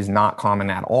sense is not common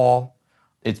at all.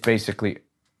 It's basically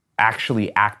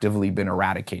actually actively been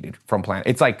eradicated from planet.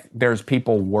 It's like there's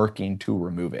people working to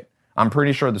remove it. I'm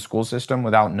pretty sure the school system,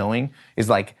 without knowing, is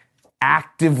like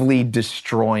actively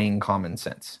destroying common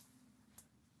sense.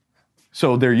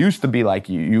 So there used to be like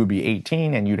you would be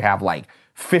 18 and you'd have like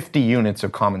 50 units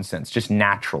of common sense just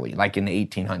naturally, like in the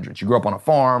 1800s. You grew up on a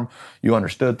farm, you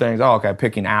understood things. Oh, okay,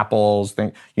 picking apples.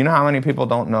 You know how many people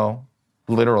don't know?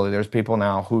 Literally, there's people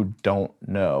now who don't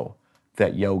know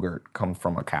that yogurt comes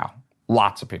from a cow.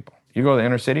 Lots of people. You go to the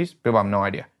inner cities, people have no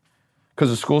idea. Because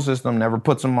the school system never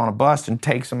puts them on a bus and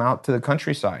takes them out to the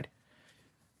countryside.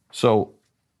 So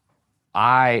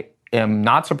I am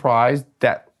not surprised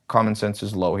that common sense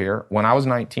is low here. When I was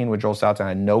 19 with Joel Salatin, I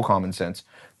had no common sense.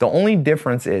 The only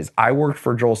difference is I worked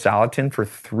for Joel Salatin for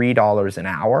 $3 an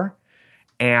hour,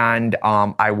 and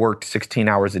I worked 16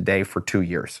 hours a day for 2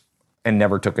 years and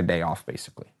never took a day off,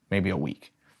 basically, maybe a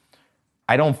week.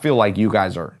 I don't feel like you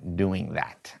guys are doing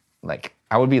that. Like,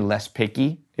 I would be less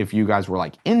picky if you guys were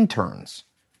like interns.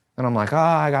 And I'm like,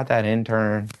 I got that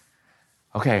intern.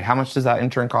 Okay, how much does that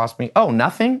intern cost me? Oh,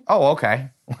 nothing? Oh, okay.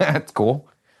 That's cool.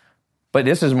 But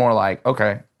this is more like,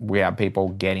 okay, we have people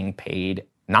getting paid,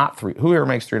 not three. Who here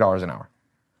makes $3 an hour?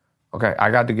 Okay,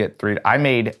 I got to get three. I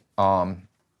made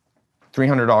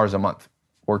 $300 a month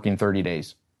working 30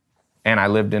 days. And I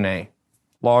lived in a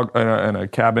in a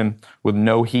cabin with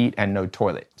no heat and no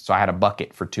toilet. So I had a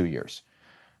bucket for 2 years.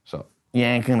 So you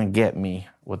ain't gonna get me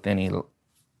with any,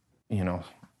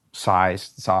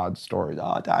 sod stories.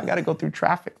 Oh, I gotta go through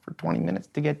traffic for 20 minutes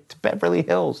to get to Beverly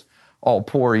Hills. Oh,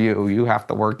 poor you. You have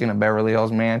to work in a Beverly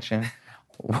Hills mansion.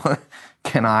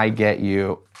 Can I get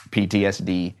you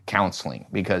PTSD counseling?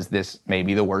 Because this may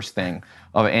be the worst thing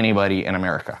of anybody in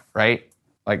America, right?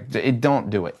 Like, don't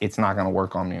do it. It's not going to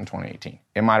work on me in 2018.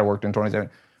 It might have worked in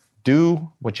 2017.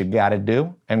 Do what you got to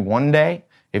do. And one day,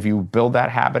 if you build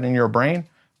that habit in your brain,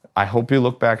 I hope you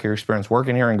look back at your experience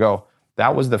working here and go,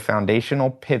 that was the foundational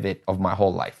pivot of my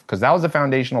whole life. Because that was the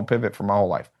foundational pivot for my whole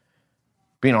life.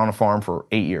 Being on a farm for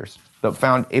 8 years.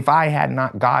 If I had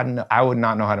not gotten, I would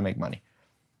not know how to make money.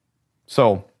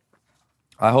 So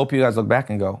I hope you guys look back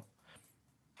and go,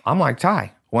 I'm like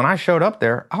Ty. When I showed up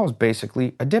there, I was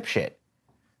basically a dipshit.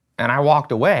 And I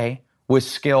walked away with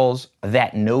skills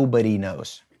that nobody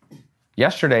knows.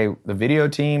 Yesterday, the video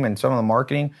team and some of the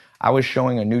marketing, I was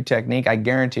showing a new technique. I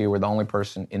guarantee you we're the only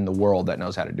person in the world that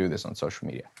knows how to do this on social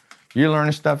media. You're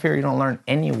learning stuff here you don't learn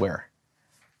anywhere.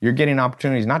 You're getting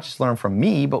opportunities, not just learn from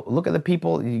me, but look at the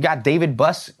people. You got David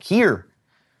Buss here.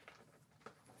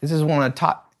 This is one of the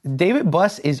top. David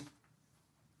Buss is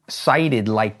cited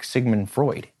like Sigmund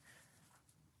Freud.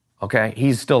 Okay,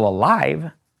 he's still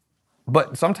alive.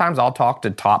 But sometimes I'll talk to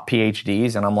top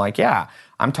PhDs and I'm like, yeah,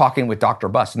 I'm talking with Dr.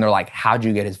 Buss. And they're like, how'd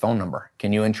you get his phone number?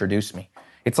 Can you introduce me?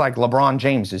 It's like LeBron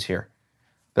James is here.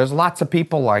 There's lots of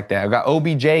people like that. I've got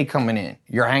OBJ coming in.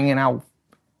 You're hanging out,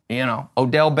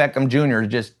 Odell Beckham Jr. is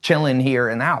just chilling here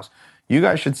in the house. You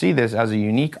guys should see this as a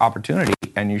unique opportunity,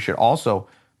 and you should also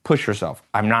push yourself.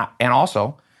 And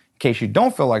also, in case you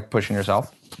don't feel like pushing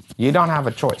yourself, you don't have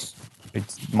a choice.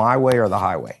 It's my way or the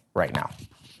highway right now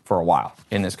for a while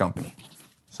in this company.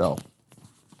 So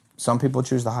some people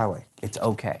choose the highway. It's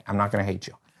okay. I'm not going to hate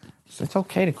you. So it's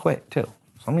okay to quit too.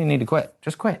 Some of you need to quit.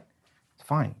 Just quit. It's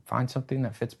fine. Find something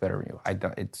that fits better with you.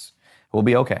 It will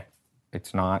be okay.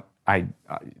 It's not,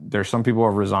 there's some people who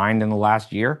have resigned in the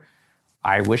last year.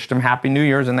 I wished them Happy New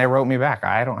Year's and they wrote me back.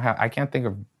 I can't think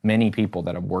of many people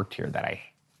that have worked here that I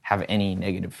have any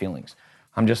negative feelings.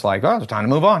 I'm just like, oh, it's time to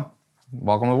move on.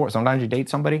 Welcome to work. Sometimes you date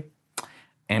somebody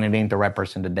and it ain't the right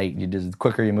person to date. The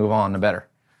quicker you move on, the better.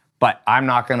 But I'm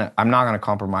not gonna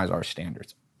compromise our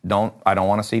standards. I don't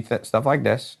want to see stuff like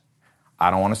this.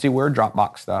 I don't want to see weird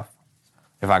Dropbox stuff.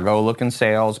 If I go look in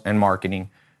sales and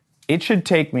marketing, it should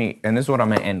take me, and this is what I'm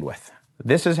gonna end with.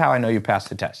 This is how I know you passed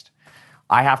the test.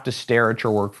 I have to stare at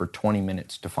your work for 20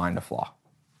 minutes to find a flaw.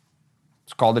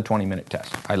 It's called the 20-minute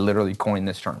test. I literally coined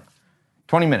this term.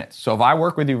 20 minutes. So if I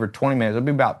work with you for 20 minutes, it'll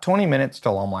be about 20 minutes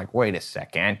till I'm like, wait a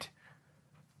second.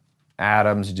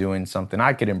 Adam's doing something.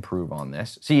 I could improve on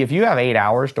this. See, if you have 8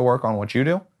 hours to work on what you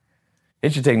do,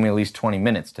 it should take me at least 20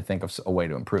 minutes to think of a way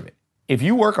to improve it. If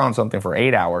you work on something for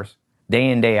 8 hours, day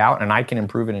in, day out, and I can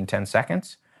improve it in 10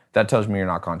 seconds, that tells me you're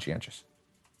not conscientious.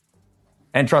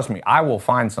 And trust me, I will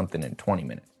find something in 20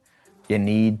 minutes. You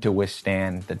need to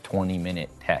withstand the 20-minute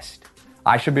test.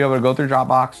 I should be able to go through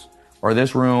Dropbox or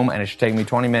this room, and it should take me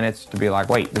 20 minutes to be like,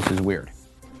 wait, this is weird.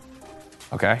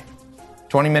 Okay?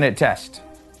 20-minute test.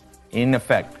 In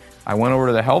effect. I went over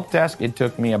to the help desk. It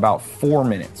took me about 4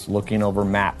 minutes looking over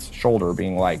Matt's shoulder,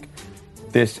 being like,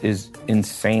 this is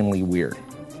insanely weird.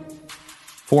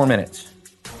 4 minutes.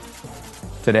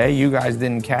 Today, you guys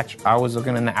didn't catch, I was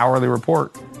looking in the hourly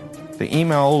report. The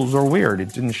emails are weird.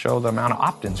 It didn't show the amount of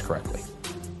opt-ins correctly.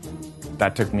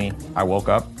 That took me, I woke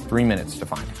up 3 minutes to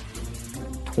find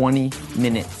it. 20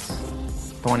 minutes.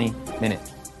 20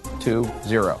 minutes.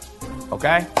 2-0.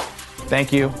 Okay?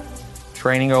 Thank you.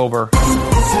 Training over.